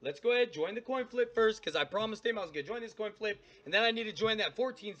 Let's go ahead, join the coin flip first, because I promised him I was gonna join this coin flip, and then I need to join that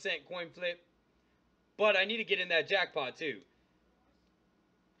 14-cent coin flip. But I need to get in that jackpot too.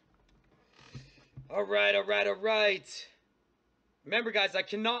 All right. Remember, guys, I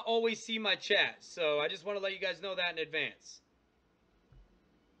cannot always see my chat, so I just want to let you guys know that in advance.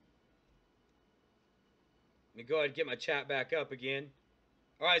 Let me go ahead and get my chat back up again.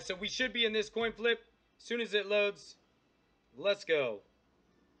 All right, so we should be in this coin flip as soon as it loads. Let's go.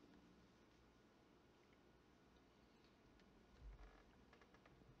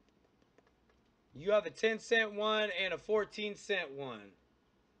 You have a 10-cent one and a 14-cent one.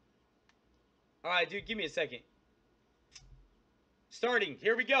 All right, dude, give me a second. Starting.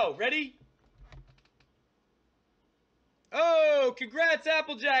 Here we go. Ready? Oh, congrats,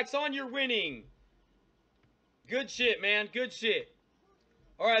 Applejacks, on your winning. Good shit, man. Good shit.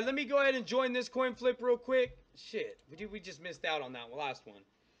 All right, let me go ahead and join this coin flip real quick. Shit, we just missed out on that last one.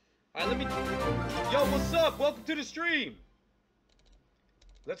 All right, let me... Yo, what's up? Welcome to the stream.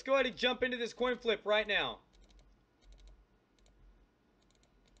 Let's go ahead and jump into this coin flip right now.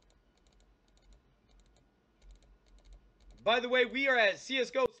 By the way, we are at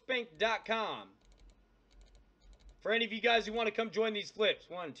CSGOspanks.com. For any of you guys who want to come join these flips.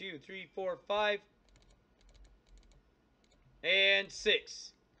 1, 2, 3, 4, 5. And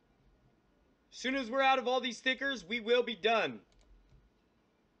 6. As soon as we're out of all these stickers, we will be done.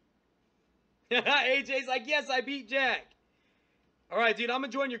 AJ's like, yes, I beat Jack. Alright, dude, I'm going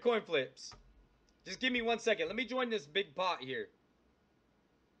to join your coin flips. Just give me 1 second. Let me join this big pot here.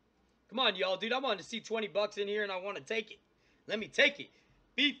 Come on, y'all, dude. I want to see 20 bucks in here, and I want to take it. Let me take it.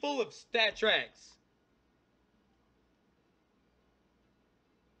 Be full of stat tracks.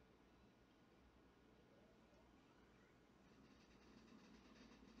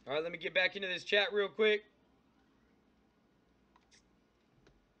 All right, let me get back into this chat real quick.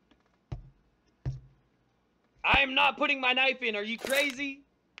 I am not putting my knife in. Are you crazy?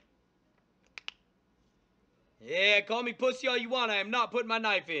 Yeah, call me pussy all you want. I am not putting my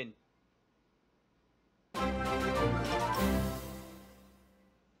knife in.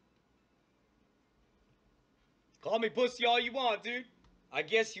 Call me pussy all you want, dude. I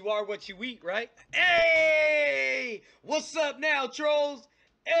guess you are what you eat, right? Hey! What's up now, trolls?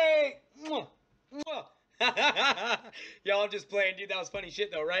 Hey! Mwah! Mwah! Y'all, I'm just playing, dude. That was funny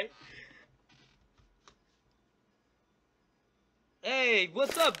shit, though, right? Hey,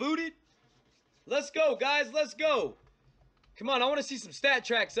 what's up, booted? Let's go, guys. Let's go. Come on, I want to see some stat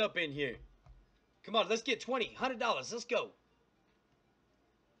tracks up in here. Come on, let's get $20, $100. Let's go.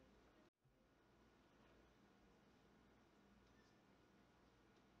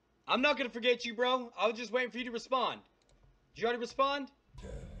 I'm not gonna forget you, bro. I was just waiting for you to respond. Did you already respond? 10,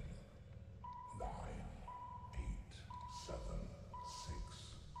 9, 8, 7, 6,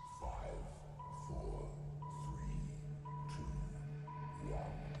 5, 4, 3, 2,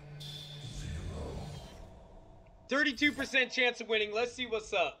 1, 0. 32% chance of winning. Let's see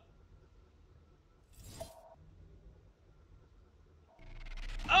what's up.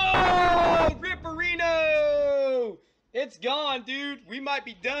 Oh, Ripperino! It's gone, dude. We might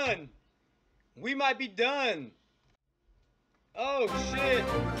be done. We might be done. Oh, shit.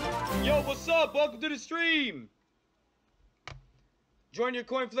 Yo, what's up? Welcome to the stream. Join your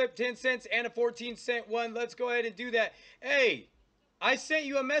coin flip, 10 cents and a 14-cent one. Let's go ahead and do that. Hey, I sent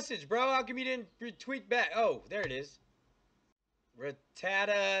you a message, bro. How come you didn't retweet back? Oh, there it is.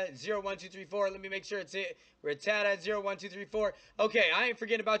 Ratata01234. Let me make sure it's it. Ratata01234. Okay, I ain't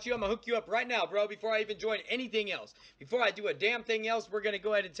forgetting about you. I'm going to hook you up right now, bro, before I even join anything else. Before I do a damn thing else, we're going to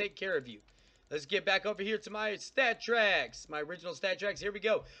go ahead and take care of you. Let's get back over here to my stat tracks. My original stat tracks. Here we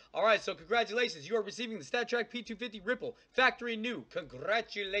go. All right, so congratulations. You are receiving the stat track P250 Ripple. Factory new.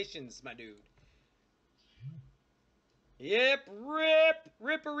 Congratulations, my dude. Yep,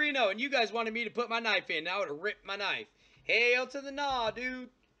 Ripperino. And you guys wanted me to put my knife in. Now to rip my knife. Hail to the gnaw,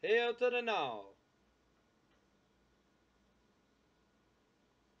 dude. Hail to the gnaw.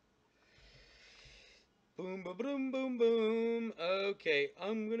 Boom, ba, boom, boom, boom. Okay,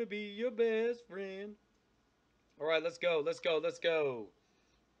 I'm gonna be your best friend. All right, let's go, let's go, let's go.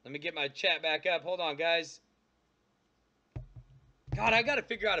 Let me get my chat back up. Hold on, guys. God, I gotta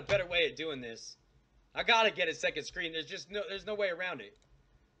figure out a better way of doing this. I gotta get a second screen. There's no way around it.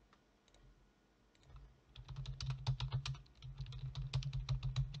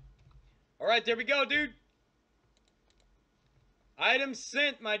 All right, there we go, dude. Item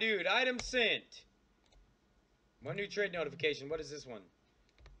sent, my dude. Item sent. One new trade notification. What is this one?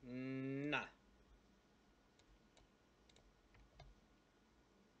 Nah.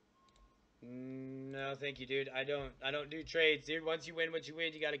 No, thank you, dude. I don't do trades, dude. Once you win what you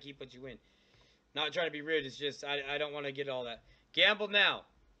win, you gotta keep what you win. Not trying to be rude. It's just I don't want to get all that. Gamble now.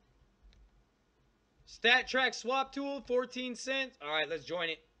 Stat track swap tool, 14 cents. All right, let's join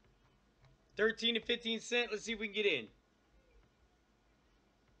it. 13 to 15 cents. Let's see if we can get in.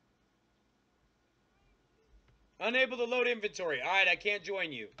 Unable to load inventory. All right, I can't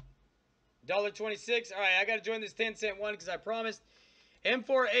join you. $1.26. All right, I got to join this 10-cent one because I promised.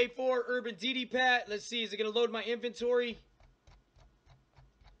 M4A4 Urban DD Pat. Let's see. Is it going to load my inventory?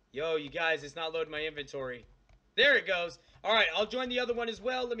 Yo, you guys, it's not loading my inventory. There it goes. All right, I'll join the other one as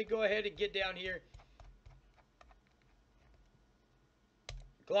well. Let me go ahead and get down here.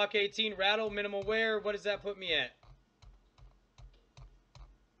 Glock 18 rattle, minimal wear. What does that put me at?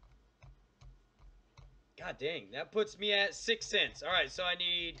 God dang, that puts me at 6 cents. All right, so I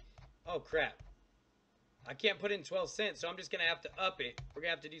need... Oh, crap. I can't put in 12 cents, so I'm just going to have to up it. We're going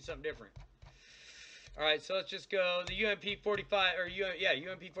to have to do something different. All right, so let's just go the UMP 45, or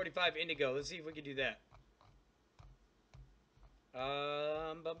UMP 45 Indigo. Let's see if we can do that.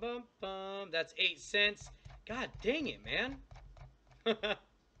 That's 8 cents. God dang it, man.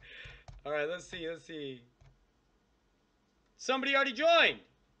 All right, let's see. Somebody already joined.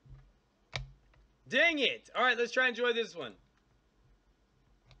 Dang it. All right, let's try and enjoy this one.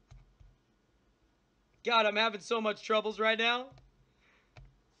 God, I'm having so much troubles right now.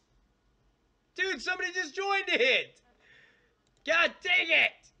 Dude, somebody just joined it. God dang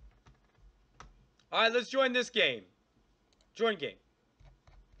it. All right, let's join this game. Join game.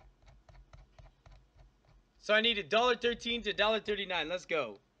 So I need $1.13 to $1.39. Let's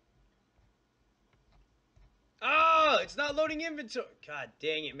go. Oh, it's not loading inventory. God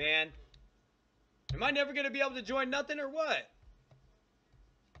dang it, man. Am I never going to be able to join nothing or what?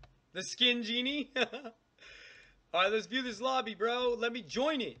 The skin genie? Alright, let's view this lobby, bro. Let me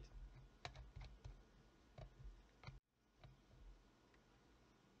join it.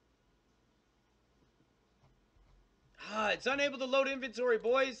 It's unable to load inventory,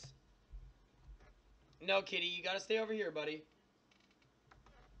 boys. No, kitty, you got to stay over here, buddy.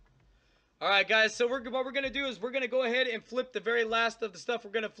 Alright, guys, so what we're going to do is we're going to go ahead and flip the very last of the stuff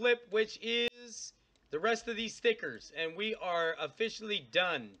we're going to flip, which is the rest of these stickers. And we are officially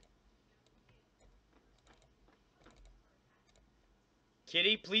done.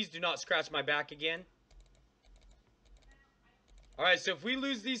 Kitty, please do not scratch my back again. Alright, so if we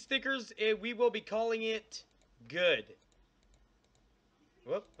lose these stickers, we will be calling it good.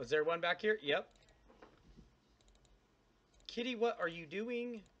 Whoop, was there one back here? Yep. Kitty, what are you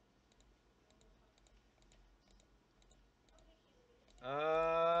doing?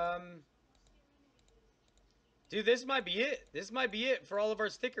 Dude, this might be it. This might be it for all of our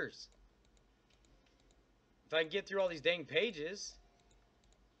stickers. If I can get through all these dang pages.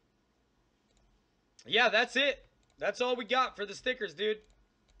 Yeah, that's it. That's all we got for the stickers, dude.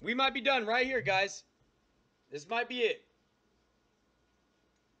 We might be done right here, guys. This might be it.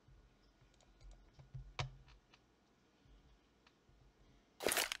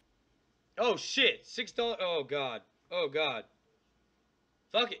 Oh, shit. $6. Oh, God. Oh, God.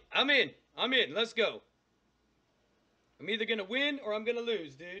 Fuck it. I'm in. I'm in. Let's go. I'm either going to win or I'm going to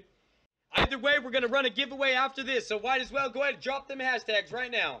lose, dude. Either way, we're going to run a giveaway after this, so might as well go ahead and drop them hashtags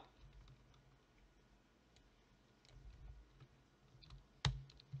right now.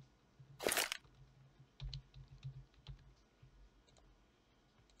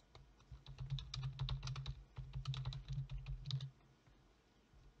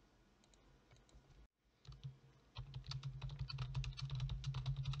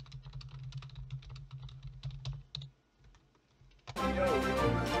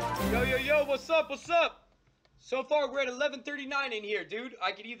 Yo, what's up, what's up? So far, we're at 11:39 in here, dude.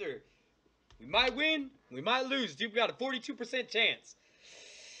 I could either, we might win, we might lose, dude. We got a 42% chance.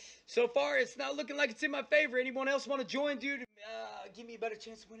 So far, it's not looking like it's in my favor. Anyone else want to join, dude? Give me a better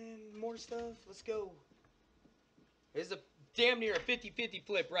chance of winning more stuff. Let's go. This is a damn near a 50-50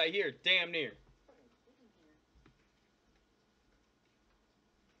 flip right here. Damn near.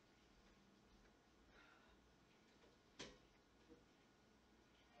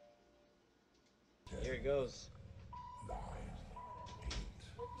 Here it goes. 9, 8,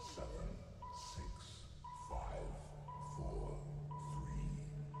 7, 6, 5, 4, 3,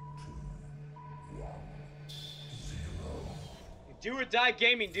 2, 1, 0. Do or Die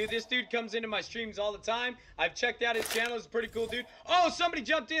Gaming, dude. This dude comes into my streams all the time. I've checked out his channel. It's pretty cool, dude. Oh, somebody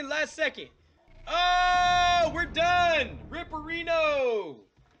jumped in last second. Oh, we're done. Ripperino.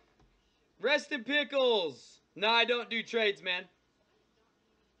 Rest in pickles. No, I don't do trades, man.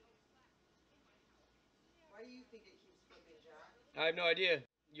 Why do you think it keeps flipping, Jack? I have no idea.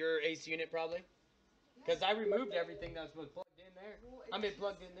 Your AC unit, probably? Because I removed everything that was plugged in there. Well, I mean,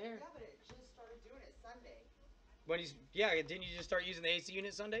 plugged in there. Yeah, but it just started doing it Sunday. When you, yeah, didn't you just start using the AC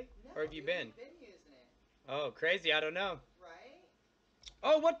unit Sunday? No, Or have you been? We've been using it. Oh, crazy. I don't know. Right?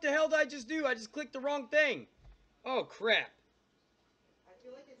 Oh, what the hell did I just do? I just clicked the wrong thing. Oh, crap. I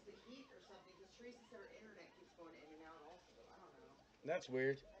feel like it's the heat or something, because Teresa said her internet keeps going in and out also. I don't know. That's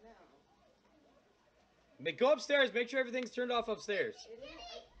weird. I know. But go upstairs. Make sure everything's turned off upstairs. It is.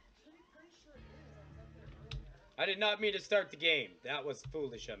 I'm pretty sure it is. I was up there earlier. I did not mean to start the game. That was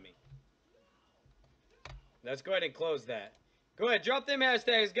foolish of me. Let's go ahead and close that. Go ahead. Drop them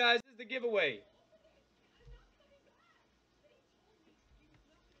hashtags, guys. This is the giveaway.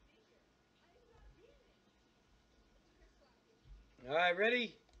 All right,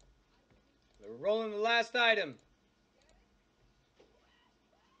 ready? We're rolling the last item.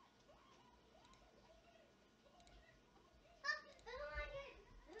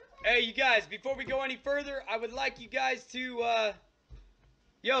 Hey, you guys, before we go any further, I would like you guys to,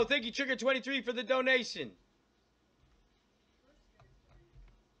 yo, thank you, Trigger23, for the donation.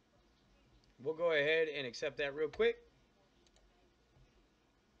 We'll go ahead and accept that real quick.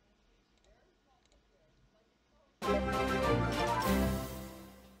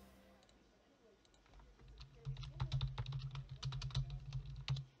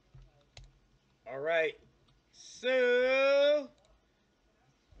 All right, so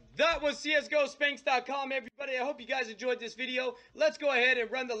that was CSGOspanks.com, everybody. I hope you guys enjoyed this video. Let's go ahead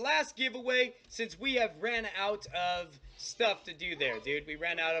and run the last giveaway since we have ran out of stuff to do there, dude. We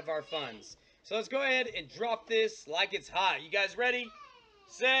ran out of our funds. So let's go ahead and drop this like it's hot. You guys ready?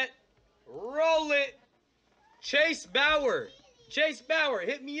 Set. Roll it. Chase Bauer. Chase Bauer,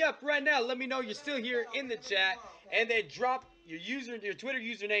 hit me up right now. Let me know you're still here in the chat. And then drop your Twitter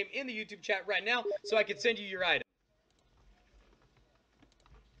username in the YouTube chat right now so I can send you your item.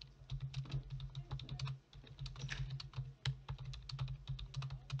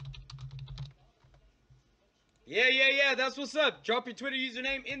 Yeah, that's what's up. Drop your Twitter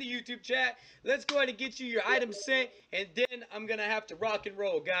username in the YouTube chat. Let's go ahead and get you your item sent, and then I'm going to have to rock and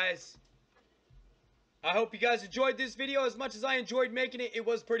roll, guys. I hope you guys enjoyed this video as much as I enjoyed making it. It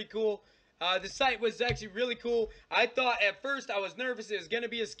was pretty cool. The site was actually really cool. I thought at first I was nervous it was going to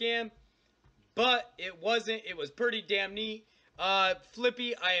be a scam, but it wasn't. It was pretty damn neat.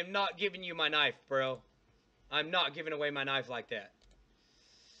 Flippy, I am not giving you my knife, bro. I'm not giving away my knife like that.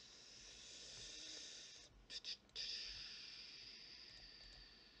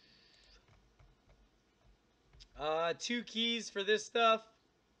 Two keys for this stuff.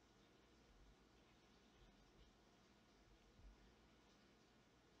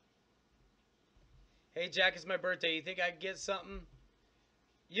 Hey, Jack, it's my birthday. You think I can get something?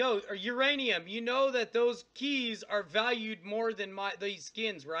 Yo, Uranium, you know that those keys are valued more than these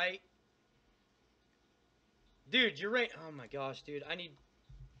skins, right? Dude, Uranium. Oh my gosh, dude. I need...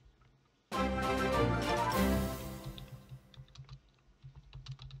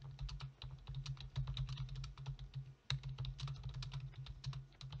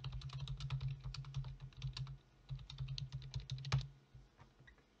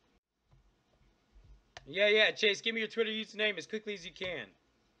 Yeah, Chase, give me your Twitter username as quickly as you can.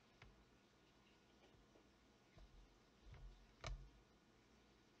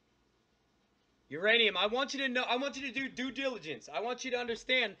 Uranium, I want you to know, I want you to do due diligence. I want you to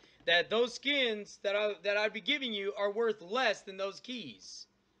understand that those skins that I'd be giving you are worth less than those keys.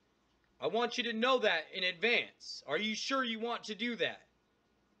 I want you to know that in advance. Are you sure you want to do that?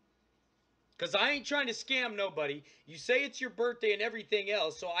 Because I ain't trying to scam nobody. You say it's your birthday and everything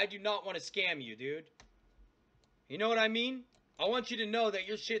else, so I do not want to scam you, dude. You know what I mean? I want you to know that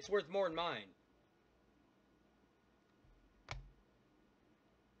your shit's worth more than mine.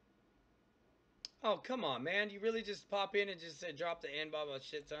 Oh, come on, man. You really just pop in and just drop the aimbot a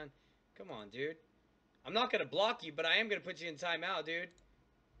shit ton? Come on, dude. I'm not going to block you, but I am going to put you in timeout, dude.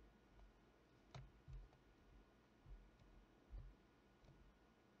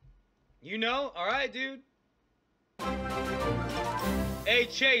 You know? Alright, dude. Hey,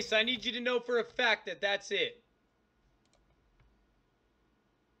 Chase, I need you to know for a fact that that's it.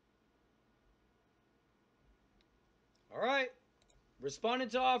 Alright. Responding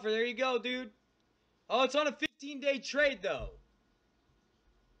to offer. There you go, dude. Oh, it's on a 15-day trade, though.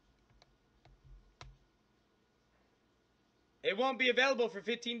 It won't be available for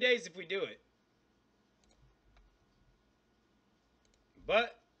 15 days if we do it.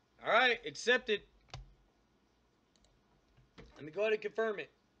 But, alright, accepted. Let me go ahead and confirm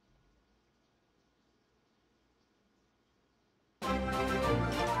it.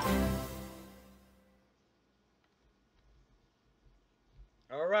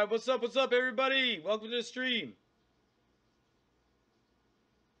 Alright, what's up, everybody? Welcome to the stream.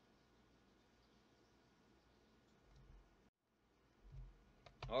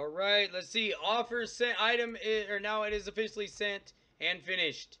 Alright, let's see. Offer sent. Item is, or now it is officially sent and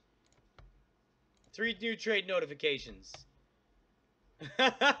finished. 3 new trade notifications.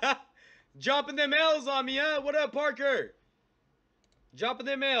 Dropping them L's on me, huh? What up, Parker? Dropping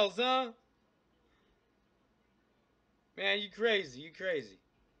them L's, huh? Man, you crazy. You crazy.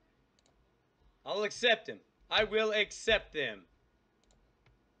 I'll accept them. I will accept them.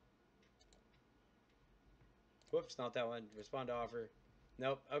 Whoops, not that one. Respond to offer.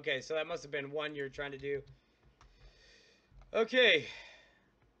 Nope. Okay, so that must have been one you're trying to do. Okay.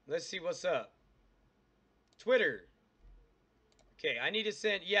 Let's see what's up. Twitter. Okay, I need to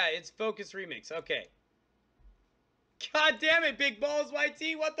send... Yeah, it's Focus Remix. Okay. God damn it, Big Balls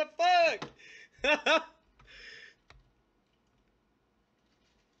YT. What the fuck?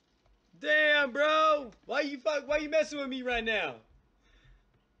 Damn, bro. Why you messing with me right now?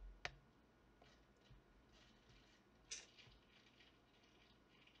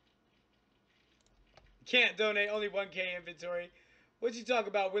 Can't donate, only 1K inventory. What you talk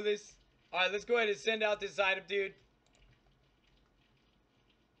about, Willis? Alright, let's go ahead and send out this item, dude.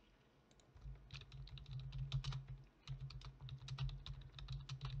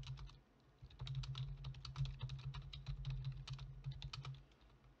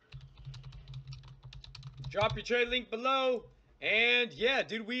 Drop your trade link below. And yeah,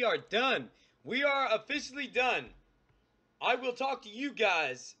 dude, we are done. We are officially done. I will talk to you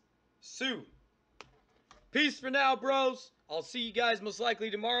guys soon. Peace for now, bros. I'll see you guys most likely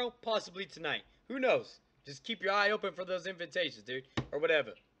tomorrow, possibly tonight. Who knows? Just keep your eye open for those invitations, dude. Or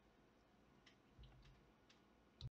whatever.